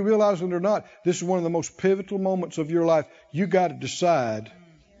 whether you realize it or not, this is one of the most pivotal moments of your life. You got to decide,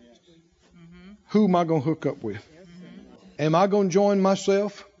 who am I going to hook up with? Am I going to join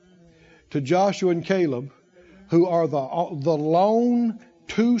myself to Joshua and Caleb, who are the lone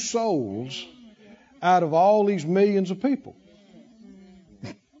two souls out of all these millions of people,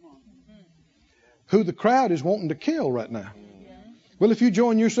 who the crowd is wanting to kill right now? Well, if you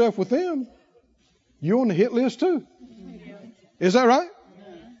join yourself with them, you're on the hit list too. Is that right?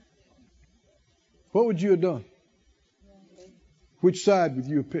 What would you have done? Which side would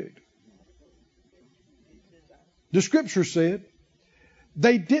you have picked? The scripture said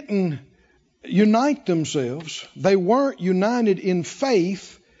they didn't unite themselves. They weren't united in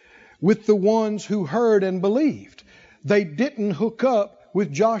faith with the ones who heard and believed. They didn't hook up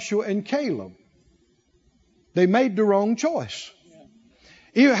with Joshua and Caleb. They made the wrong choice.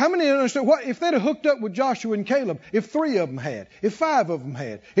 How many understand what if they'd have hooked up with Joshua and Caleb? If 3 of them had, if 5 of them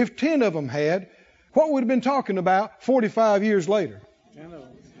had, if 10 of them had, what would have been talking about 45 years later?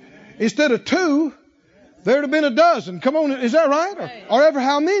 Instead of 2, there'd have been a dozen. Come on, is that right? Or ever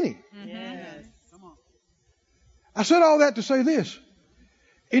how many? Yes. I said all that to say this.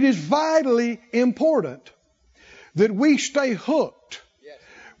 It is vitally important that we stay hooked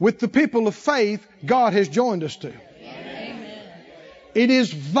with the people of faith God has joined us to. It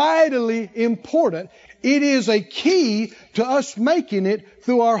is vitally important. It is a key to us making it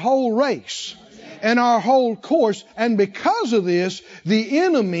through our whole race and our whole course. And because of this, the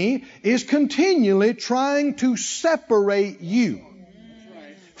enemy is continually trying to separate you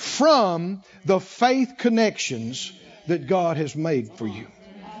from the faith connections that God has made for you.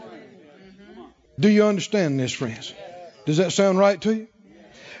 Do you understand this, friends? Does that sound right to you?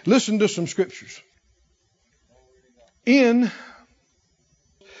 Listen to some scriptures. In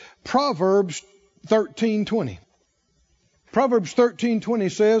Proverbs 13:20. Proverbs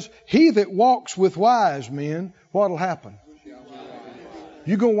 13:20 says, he that walks with wise men, what'll happen?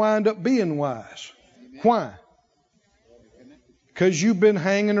 You're going to wind up being wise. Why? Because you've been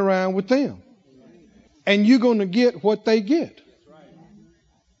hanging around with them. And you're going to get what they get.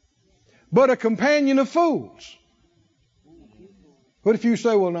 But a companion of fools. What if you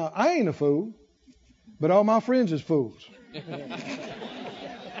say, well, no, I ain't a fool, but all my friends is fools.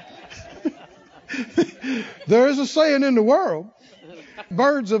 There is a saying in the world,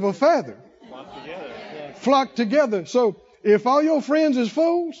 birds of a feather flock together. So if all your friends is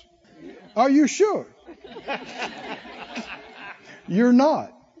fools, are you sure? You're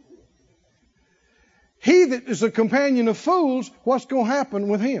not. He that is a companion of fools, what's going to happen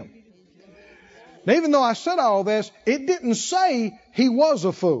with him? Now, even though I said all this, it didn't say he was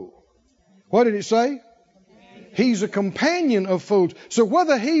a fool. What did it say? He's a companion of fools. So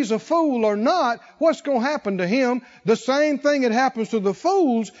whether he's a fool or not, what's going to happen to him? The same thing that happens to the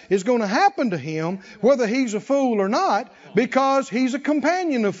fools is going to happen to him, whether he's a fool or not, because he's a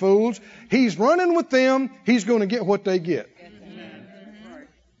companion of fools. He's running with them. He's going to get what they get.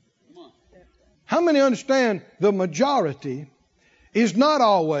 How many understand the majority is not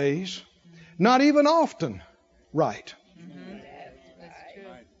always, not even often, right?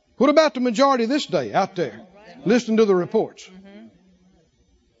 What about the majority this day out there? Listen to the reports.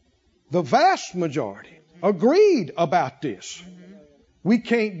 The vast majority agreed about this. We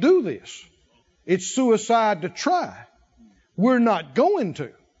can't do this. It's suicide to try. We're not going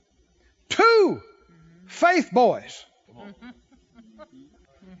to. 2 faith boys.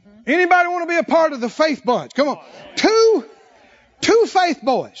 Anybody want to be a part of the faith bunch? Come on. 2 faith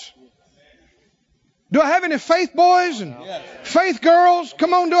boys. Do I have any faith boys and faith girls?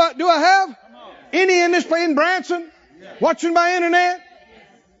 Come on, do I have any in this place in Branson? Watching by internet?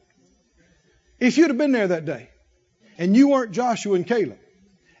 If you'd have been there that day and you weren't Joshua and Caleb,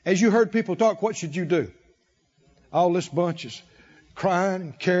 as you heard people talk, what should you do? All this bunch is crying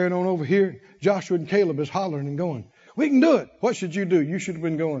and carrying on over here. Joshua and Caleb is hollering and going, we can do it. What should you do? You should have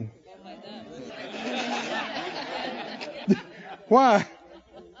been going. Why?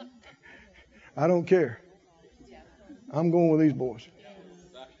 I don't care. I'm going with these boys.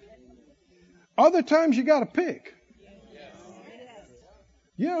 Other times you got to pick.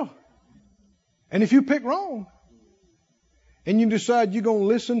 Yeah. And if you pick wrong and you decide you're going to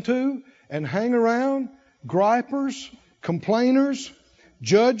listen to and hang around gripers, complainers,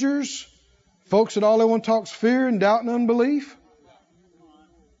 judgers, folks that all they want to talk is fear and doubt and unbelief,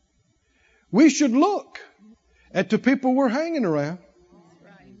 we should look at the people we're hanging around.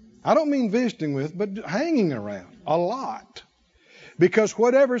 I don't mean visiting with, but hanging around a lot. Because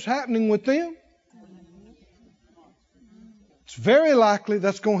whatever's happening with them, it's very likely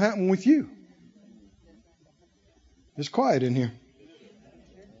that's going to happen with you. It's quiet in here.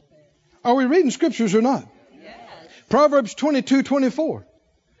 Are we reading scriptures or not? Yes. Proverbs 22:24.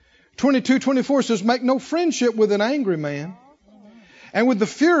 22:24 says, make no friendship with an angry man, and with the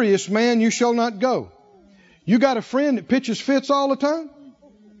furious man you shall not go. You got a friend that pitches fits all the time?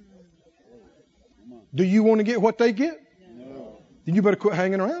 Do you want to get what they get? No. Then you better quit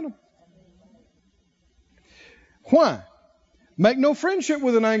hanging around them. Why? Make no friendship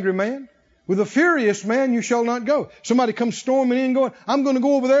with an angry man. With a furious man you shall not go. Somebody comes storming in going, I'm going to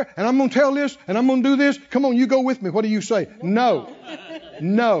go over there and I'm going to tell this and I'm going to do this. Come on, you go with me. What do you say? No.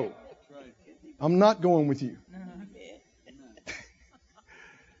 No. I'm not going with you.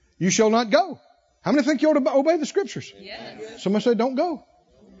 You shall not go. How many think you ought to obey the scriptures? Yes. Somebody say, don't go.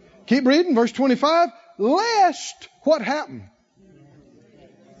 Keep reading. Verse 25. Lest what happened?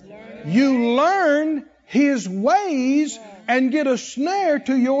 You learn his ways and get a snare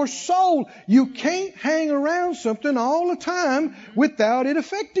to your soul. You can't hang around something all the time without it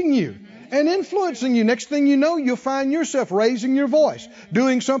affecting you and influencing you. Next thing you know, you'll find yourself raising your voice,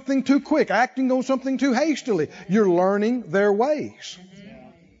 doing something too quick, acting on something too hastily. You're learning their ways.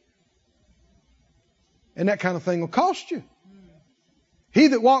 And that kind of thing will cost you. He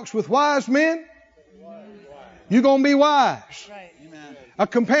that walks with wise men, you're going to be wise. A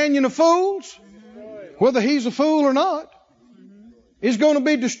companion of fools, whether he's a fool or not, is going to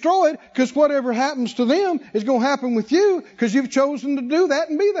be destroyed, because whatever happens to them is going to happen with you, because you've chosen to do that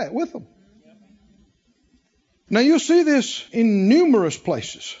and be that with them. Now you'll see this in numerous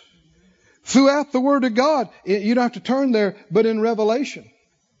places throughout the Word of God. You don't have to turn there, but in Revelation,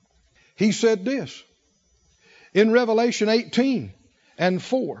 he said this. In Revelation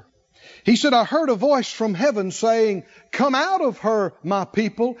 18:4, he said, I heard a voice from heaven saying, come out of her, my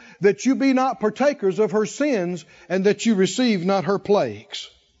people, that you be not partakers of her sins, and that you receive not her plagues.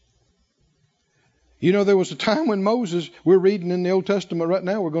 You know, there was a time when Moses, we're reading in the Old Testament right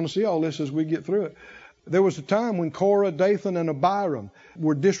now, we're going to see all this as we get through it. There was a time when Korah, Dathan, and Abiram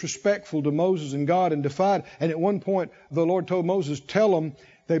were disrespectful to Moses and God and defied. And at one point, the Lord told Moses, tell them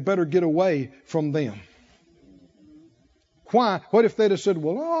they better get away from them. Why? What if they'd have said,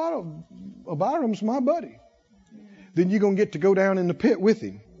 well, Abiram's my buddy? Then you're going to get to go down in the pit with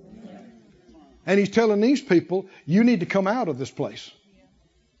him. And he's telling these people, you need to come out of this place.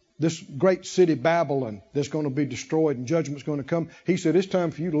 This great city, Babylon, that's going to be destroyed and judgment's going to come. He said, it's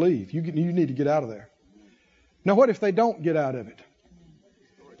time for you to leave. You need to get out of there. Now, what if they don't get out of it?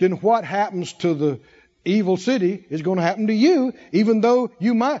 Then what happens to the evil city is going to happen to you, even though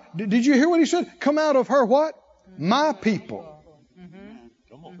you might. Did you hear what he said? Come out of her what? My people.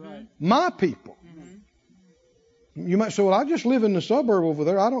 My people. You might say, well, I just live in the suburb over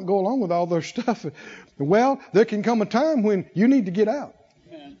there. I don't go along with all their stuff. Well, there can come a time when you need to get out.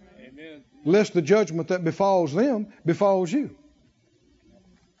 Amen. Lest the judgment that befalls them befalls you.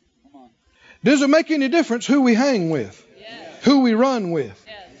 Does it make any difference who we hang with? Yes. Who we run with?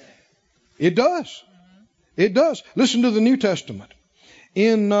 Yes. It does. It does. Listen to the New Testament.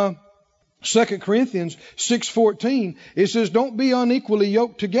 In 2 Corinthians 6:14, it says, don't be unequally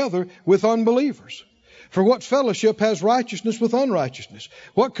yoked together with unbelievers. For what fellowship has righteousness with unrighteousness?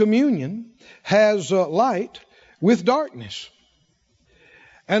 What communion has light with darkness?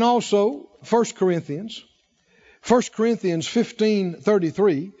 And also 1 Corinthians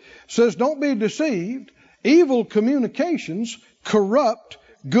 15:33 says, don't be deceived. Evil communications corrupt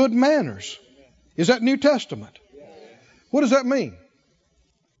good manners. Is that New Testament? What does that mean?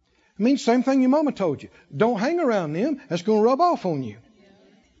 It means same thing your mama told you. Don't hang around them. That's going to rub off on you.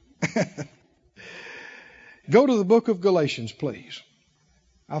 Go to the book of Galatians, please.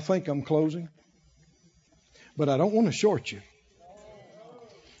 I think I'm closing. But I don't want to short you.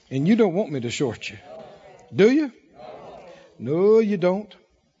 And you don't want me to short you. Do you? No, you don't.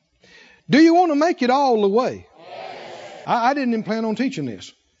 Do you want to make it all the way? I didn't even plan on teaching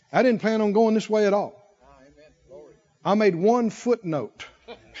this. I didn't plan on going this way at all. I made one footnote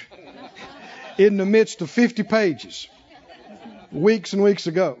in the midst of 50 pages weeks and weeks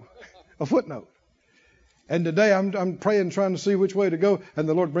ago. A footnote. And today I'm praying, trying to see which way to go, and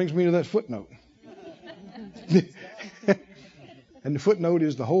the Lord brings me to that footnote. And the footnote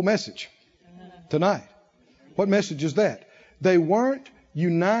is the whole message tonight. What message is that? They weren't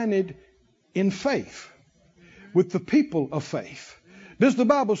united in faith with the people of faith. Does the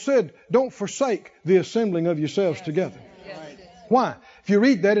Bible said, don't forsake the assembling of yourselves together? Why? If you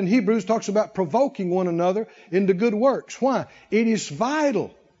read that in Hebrews, it talks about provoking one another into good works. Why? It is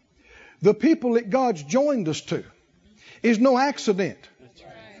vital. The people that God's joined us to is no accident.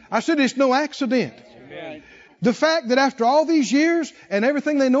 I said it's no accident. The fact that after all these years and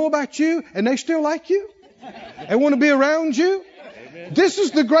everything they know about you and they still like you and want to be around you, this is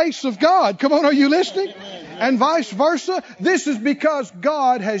the grace of God. Come on, are you listening? And vice versa. This is because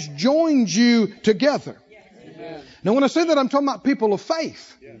God has joined you together. Now, when I say that, I'm talking about people of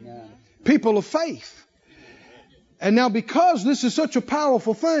faith. People of faith. And now, because this is such a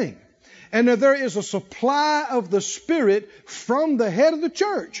powerful thing, and there is a supply of the Spirit from the head of the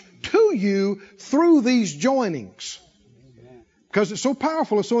church to you through these joinings. Because it's so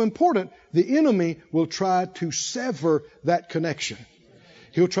powerful, it's so important, the enemy will try to sever that connection.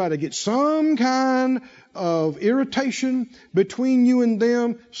 He'll try to get some kind of irritation between you and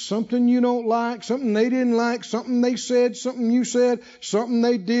them, something you don't like, something they didn't like, something they said, something you said, something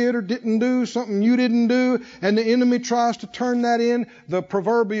they did or didn't do, something you didn't do, and the enemy tries to turn that in, the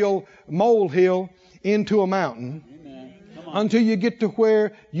proverbial molehill, into a mountain. Until you get to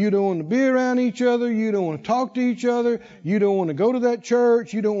where you don't want to be around each other, you don't want to talk to each other, you don't want to go to that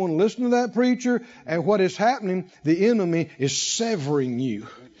church, you don't want to listen to that preacher. And what is happening, the enemy is severing you,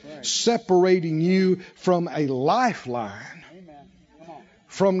 separating you from a lifeline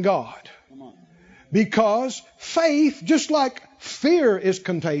from God. Because faith, just like fear is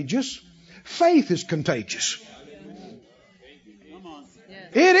contagious, faith is contagious.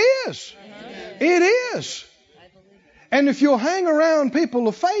 It is. It is. And if you'll hang around people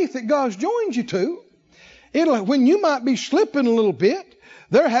of faith that God's joined you to, when you might be slipping a little bit,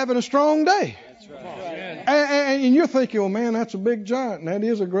 they're having a strong day. That's right. And you're thinking, oh man, that's a big giant. And that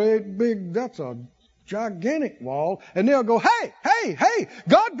is a great big, that's a gigantic wall. And they'll go, hey,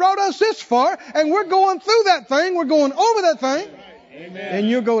 God brought us this far and we're going through that thing. We're going over that thing. Amen. And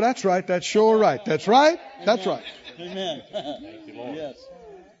you'll go, that's right. That's sure right. That's right. That's right. Amen. Thank you, Lord. Yes.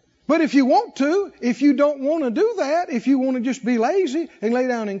 But if you want to, if you don't want to do that, if you want to just be lazy and lay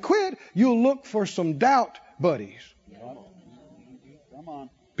down and quit, you'll look for some doubt buddies. Come on.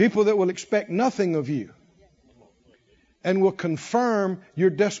 People that will expect nothing of you and will confirm your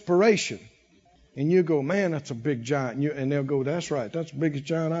desperation. And you go, man, that's a big giant. And they'll go, that's right. That's the biggest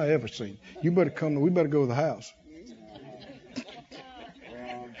giant I ever seen. You better come. We better go to the house.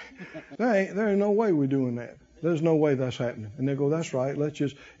 There ain't no way we're doing that. There's no way that's happening. And they go, that's right.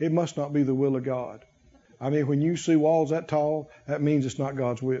 It must not be the will of God. I mean, when you see walls that tall, that means it's not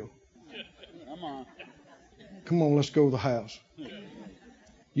God's will. Come on, let's go to the house.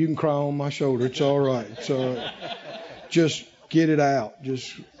 You can cry on my shoulder. It's all right. It's all right. Just get it out.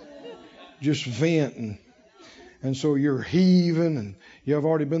 Just vent. And so you're heaving, and you've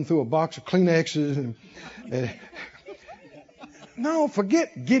already been through a box of Kleenexes. No,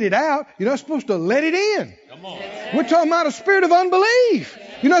 forget, get it out. You're not supposed to let it in. Come on. We're talking about a spirit of unbelief.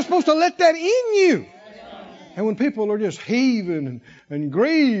 You're not supposed to let that in you. And when people are just heaving and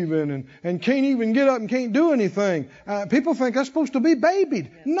grieving and can't even get up and can't do anything, people think that's supposed to be babied.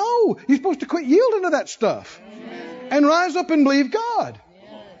 No, you're supposed to quit yielding to that stuff and rise up and believe God.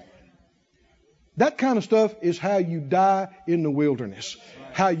 That kind of stuff is how you die in the wilderness.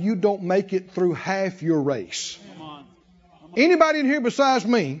 How you don't make it through half your race. Anybody in here besides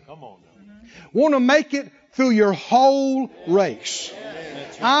me want to make it through your whole race?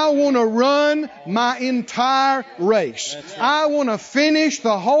 I want to run my entire race. I want to finish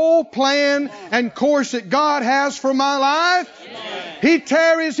the whole plan and course that God has for my life. He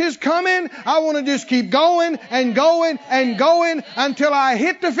tarries His coming. I want to just keep going and going and going until I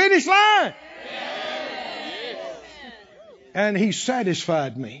hit the finish line. And He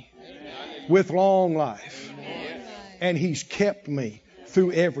satisfied me with long life. And He's kept me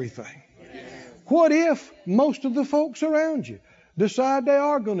through everything. What if most of the folks around you decide they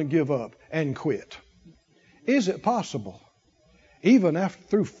are going to give up and quit? Is it possible, even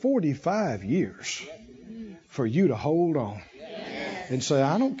through 45 years, for you to hold on and say,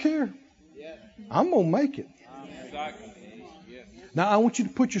 I don't care. I'm going to make it. Now, I want you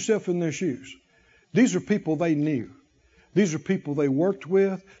to put yourself in their shoes. These are people they knew. These are people they worked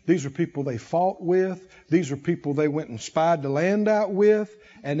with. These are people they fought with. These are people they went and spied the land out with.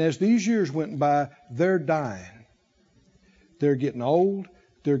 And as these years went by, they're dying. They're getting old.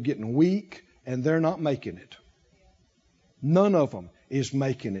 They're getting weak. And they're not making it. None of them is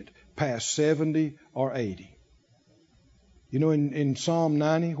making it past 70 or 80. You know, in Psalm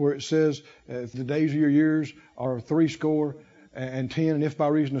 90, where it says, the days of your years are 70 and 10, and if by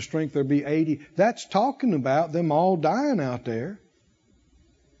reason of strength there be 80, that's talking about them all dying out there.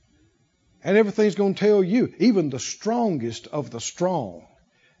 And everything's going to tell you, even the strongest of the strong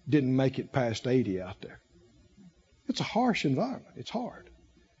didn't make it past 80 out there. It's a harsh environment. It's hard.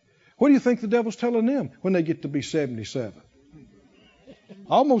 What do you think the devil's telling them when they get to be 77?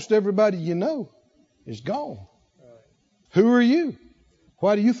 Almost everybody you know is gone. Who are you?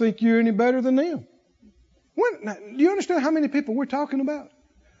 Why do you think you're any better than them? Now, do you understand how many people we're talking about?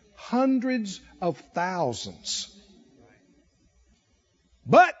 Hundreds of thousands.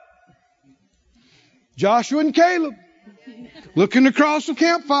 But Joshua and Caleb looking across the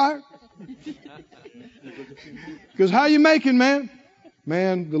campfire. Because how you making, man?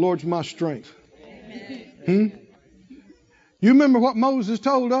 Man, the Lord's my strength. You remember what Moses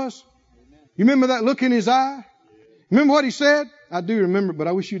told us? You remember that look in his eye? Remember what he said? I do remember, but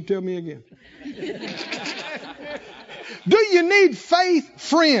I wish you'd tell me again. Do you need faith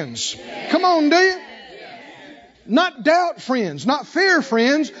friends? Come on, do you? Not doubt friends, not fear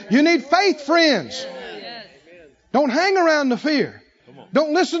friends. You need faith friends. Don't hang around the fear.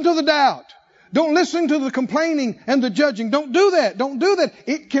 Don't listen to the doubt. Don't listen to the complaining and the judging. Don't do that. Don't do that.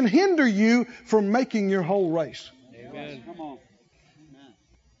 It can hinder you from making your whole race. Amen. Come on.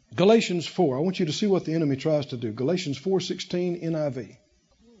 Galatians 4. I want you to see what the enemy tries to do. Galatians 4:16 NIV.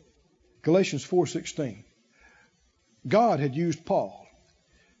 Galatians 4:16. God had used Paul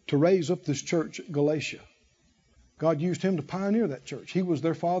to raise up this church at Galatia. God used him to pioneer that church. He was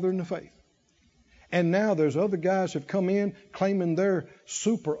their father in the faith. And now there's other guys have come in claiming they're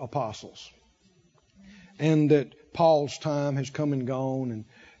super apostles. And that Paul's time has come and gone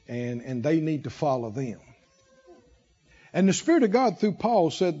and they need to follow them. And the Spirit of God through Paul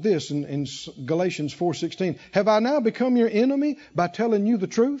said this in Galatians 4:16. Have I now become your enemy by telling you the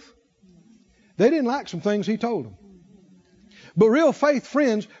truth? They didn't like some things he told them. But real faith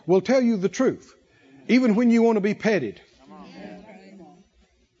friends will tell you the truth, even when you want to be petted.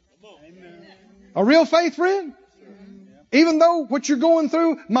 A real faith friend, even though what you're going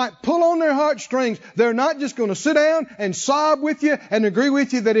through might pull on their heartstrings, they're not just going to sit down and sob with you and agree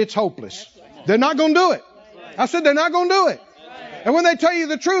with you that it's hopeless. They're not going to do it. I said they're not going to do it. And when they tell you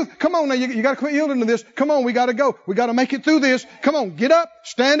the truth, come on now, you got to quit yielding to this. Come on, we got to go. We got to make it through this. Come on, get up,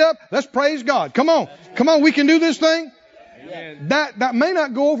 stand up. Let's praise God. Come on, we can do this thing. Amen. That may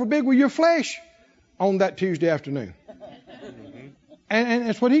not go over big with your flesh on that Tuesday afternoon. And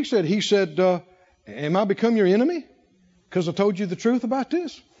that's what he said. He said, am I become your enemy because I told you the truth about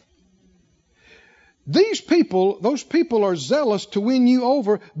this? Those people are zealous to win you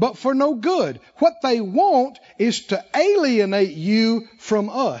over, but for no good. What they want is to alienate you from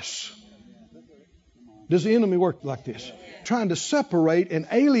us. Does the enemy work like this? Trying to separate and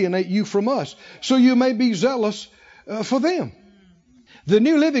alienate you from us. So you may be zealous for them. The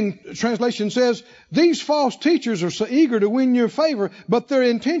New Living Translation says, these false teachers are so eager to win your favor, but their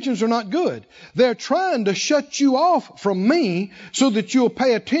intentions are not good. They're trying to shut you off from me so that you'll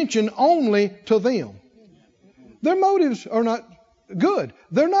pay attention only to them. Their motives are not good.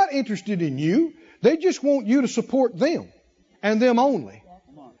 They're not interested in you. They just want you to support them and them only,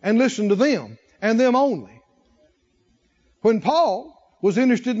 and listen to them and them only. When Paul was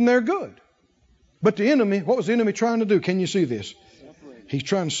interested in their good. But the enemy, what was the enemy trying to do? Can you see this? He's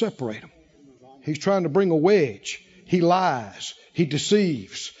trying to separate them. He's trying to bring a wedge. He lies. He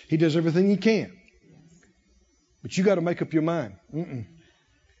deceives. He does everything he can. But you got to make up your mind.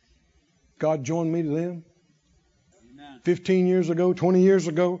 God joined me to them 15 years ago, 20 years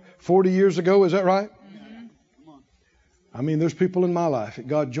ago, 40 years ago. Is that right? I mean, there's people in my life that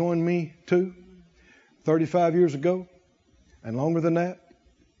God joined me to 35 years ago and longer than that.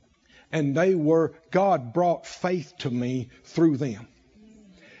 And God brought faith to me through them.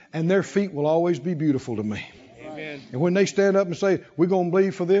 And their feet will always be beautiful to me. Amen. And when they stand up and say, we're going to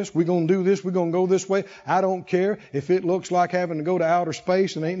believe for this, we're going to do this, we're going to go this way, I don't care if it looks like having to go to outer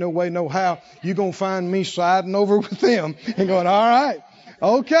space and ain't no way, no how, you're going to find me siding over with them and going, all right,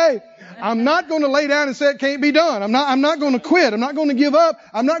 okay. I'm not going to lay down and say it can't be done. I'm not going to quit. I'm not going to give up.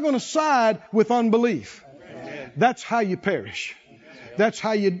 I'm not going to side with unbelief. Amen. That's how you perish. That's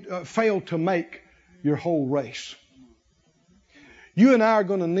how you fail to make your whole race. You and I are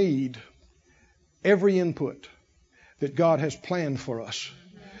going to need every input that God has planned for us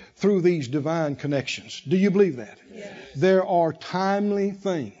through these divine connections. Do you believe that? Yes. There are timely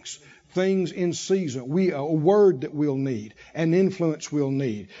things in season. A word that we'll need, an influence we'll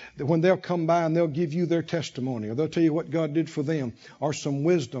need. That when they'll come by and they'll give you their testimony, or they'll tell you what God did for them, or some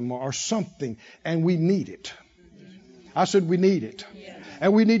wisdom or something, and we need it. I said we need it. Yes.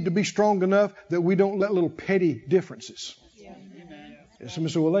 And we need to be strong enough that we don't let little petty differences.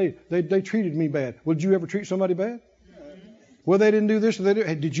 Somebody said, well, they treated me bad. Well, did you ever treat somebody bad? Well, they didn't do this. Or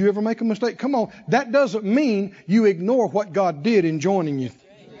did you ever make a mistake? Come on. That doesn't mean you ignore what God did in joining you.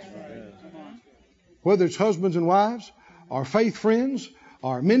 Whether it's husbands and wives, or faith friends,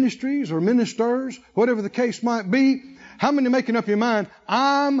 or ministries, or ministers, whatever the case might be. How many are making up your mind?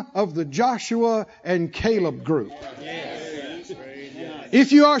 I'm of the Joshua and Caleb group.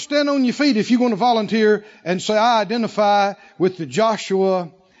 If you are, stand on your feet if you want to volunteer and say, I identify with the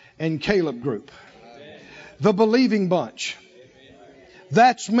Joshua and Caleb group. The believing bunch.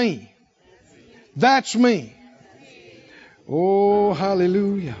 That's me. That's me. Oh,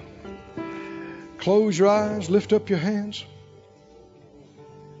 hallelujah. Close your eyes. Lift up your hands.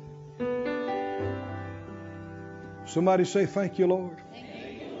 Somebody say, thank you, Lord.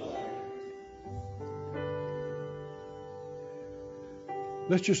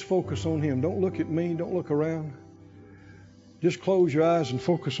 Let's just focus on Him. Don't look at me. Don't look around. Just close your eyes and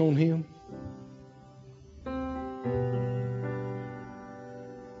focus on Him.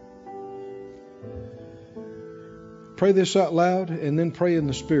 Pray this out loud and then pray in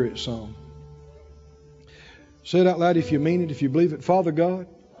the Spirit some. Say it out loud if you mean it, if you believe it. Father God,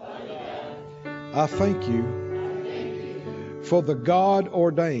 I thank you for the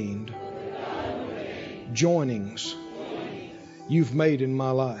God-ordained joinings you've made in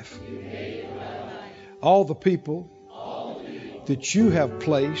my life. All the people that you have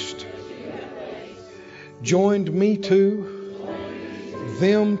placed, joined me to,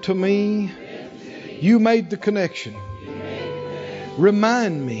 them to me. You made the connection.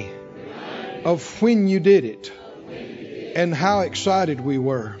 Remind me of when you did it and how excited we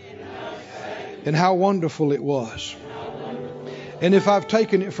were and how wonderful it was. And if I've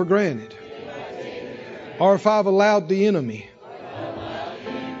taken it for granted, or if I've allowed the enemy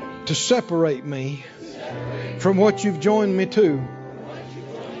to separate me from what you've joined me to,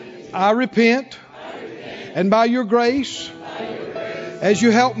 I repent, and by your grace, as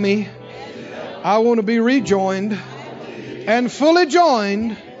you help me, I want to be rejoined and fully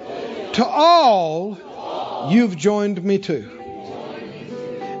joined to all you've joined me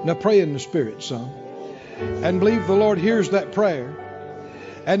to. Now pray in the Spirit, son. and believe the Lord hears that prayer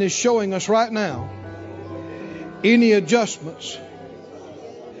and is showing us right now any adjustments,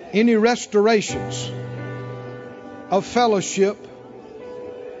 any restorations of fellowship,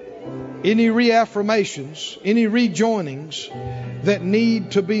 any reaffirmations, any rejoinings that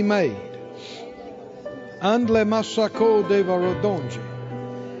need to be made. Andle masako de varodonje,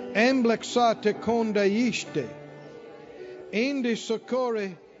 emblexate conde iste, indi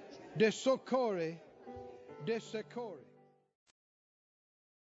socorre de socorre de socorre.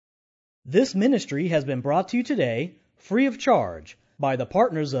 This ministry has been brought to you today, free of charge, by the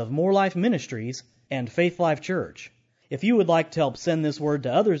partners of More Life Ministries and Faith Life Church. If you would like to help send this word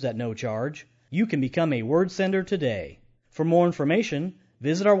to others at no charge, you can become a word sender today. For more information,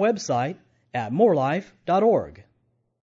 visit our website at morelife.org.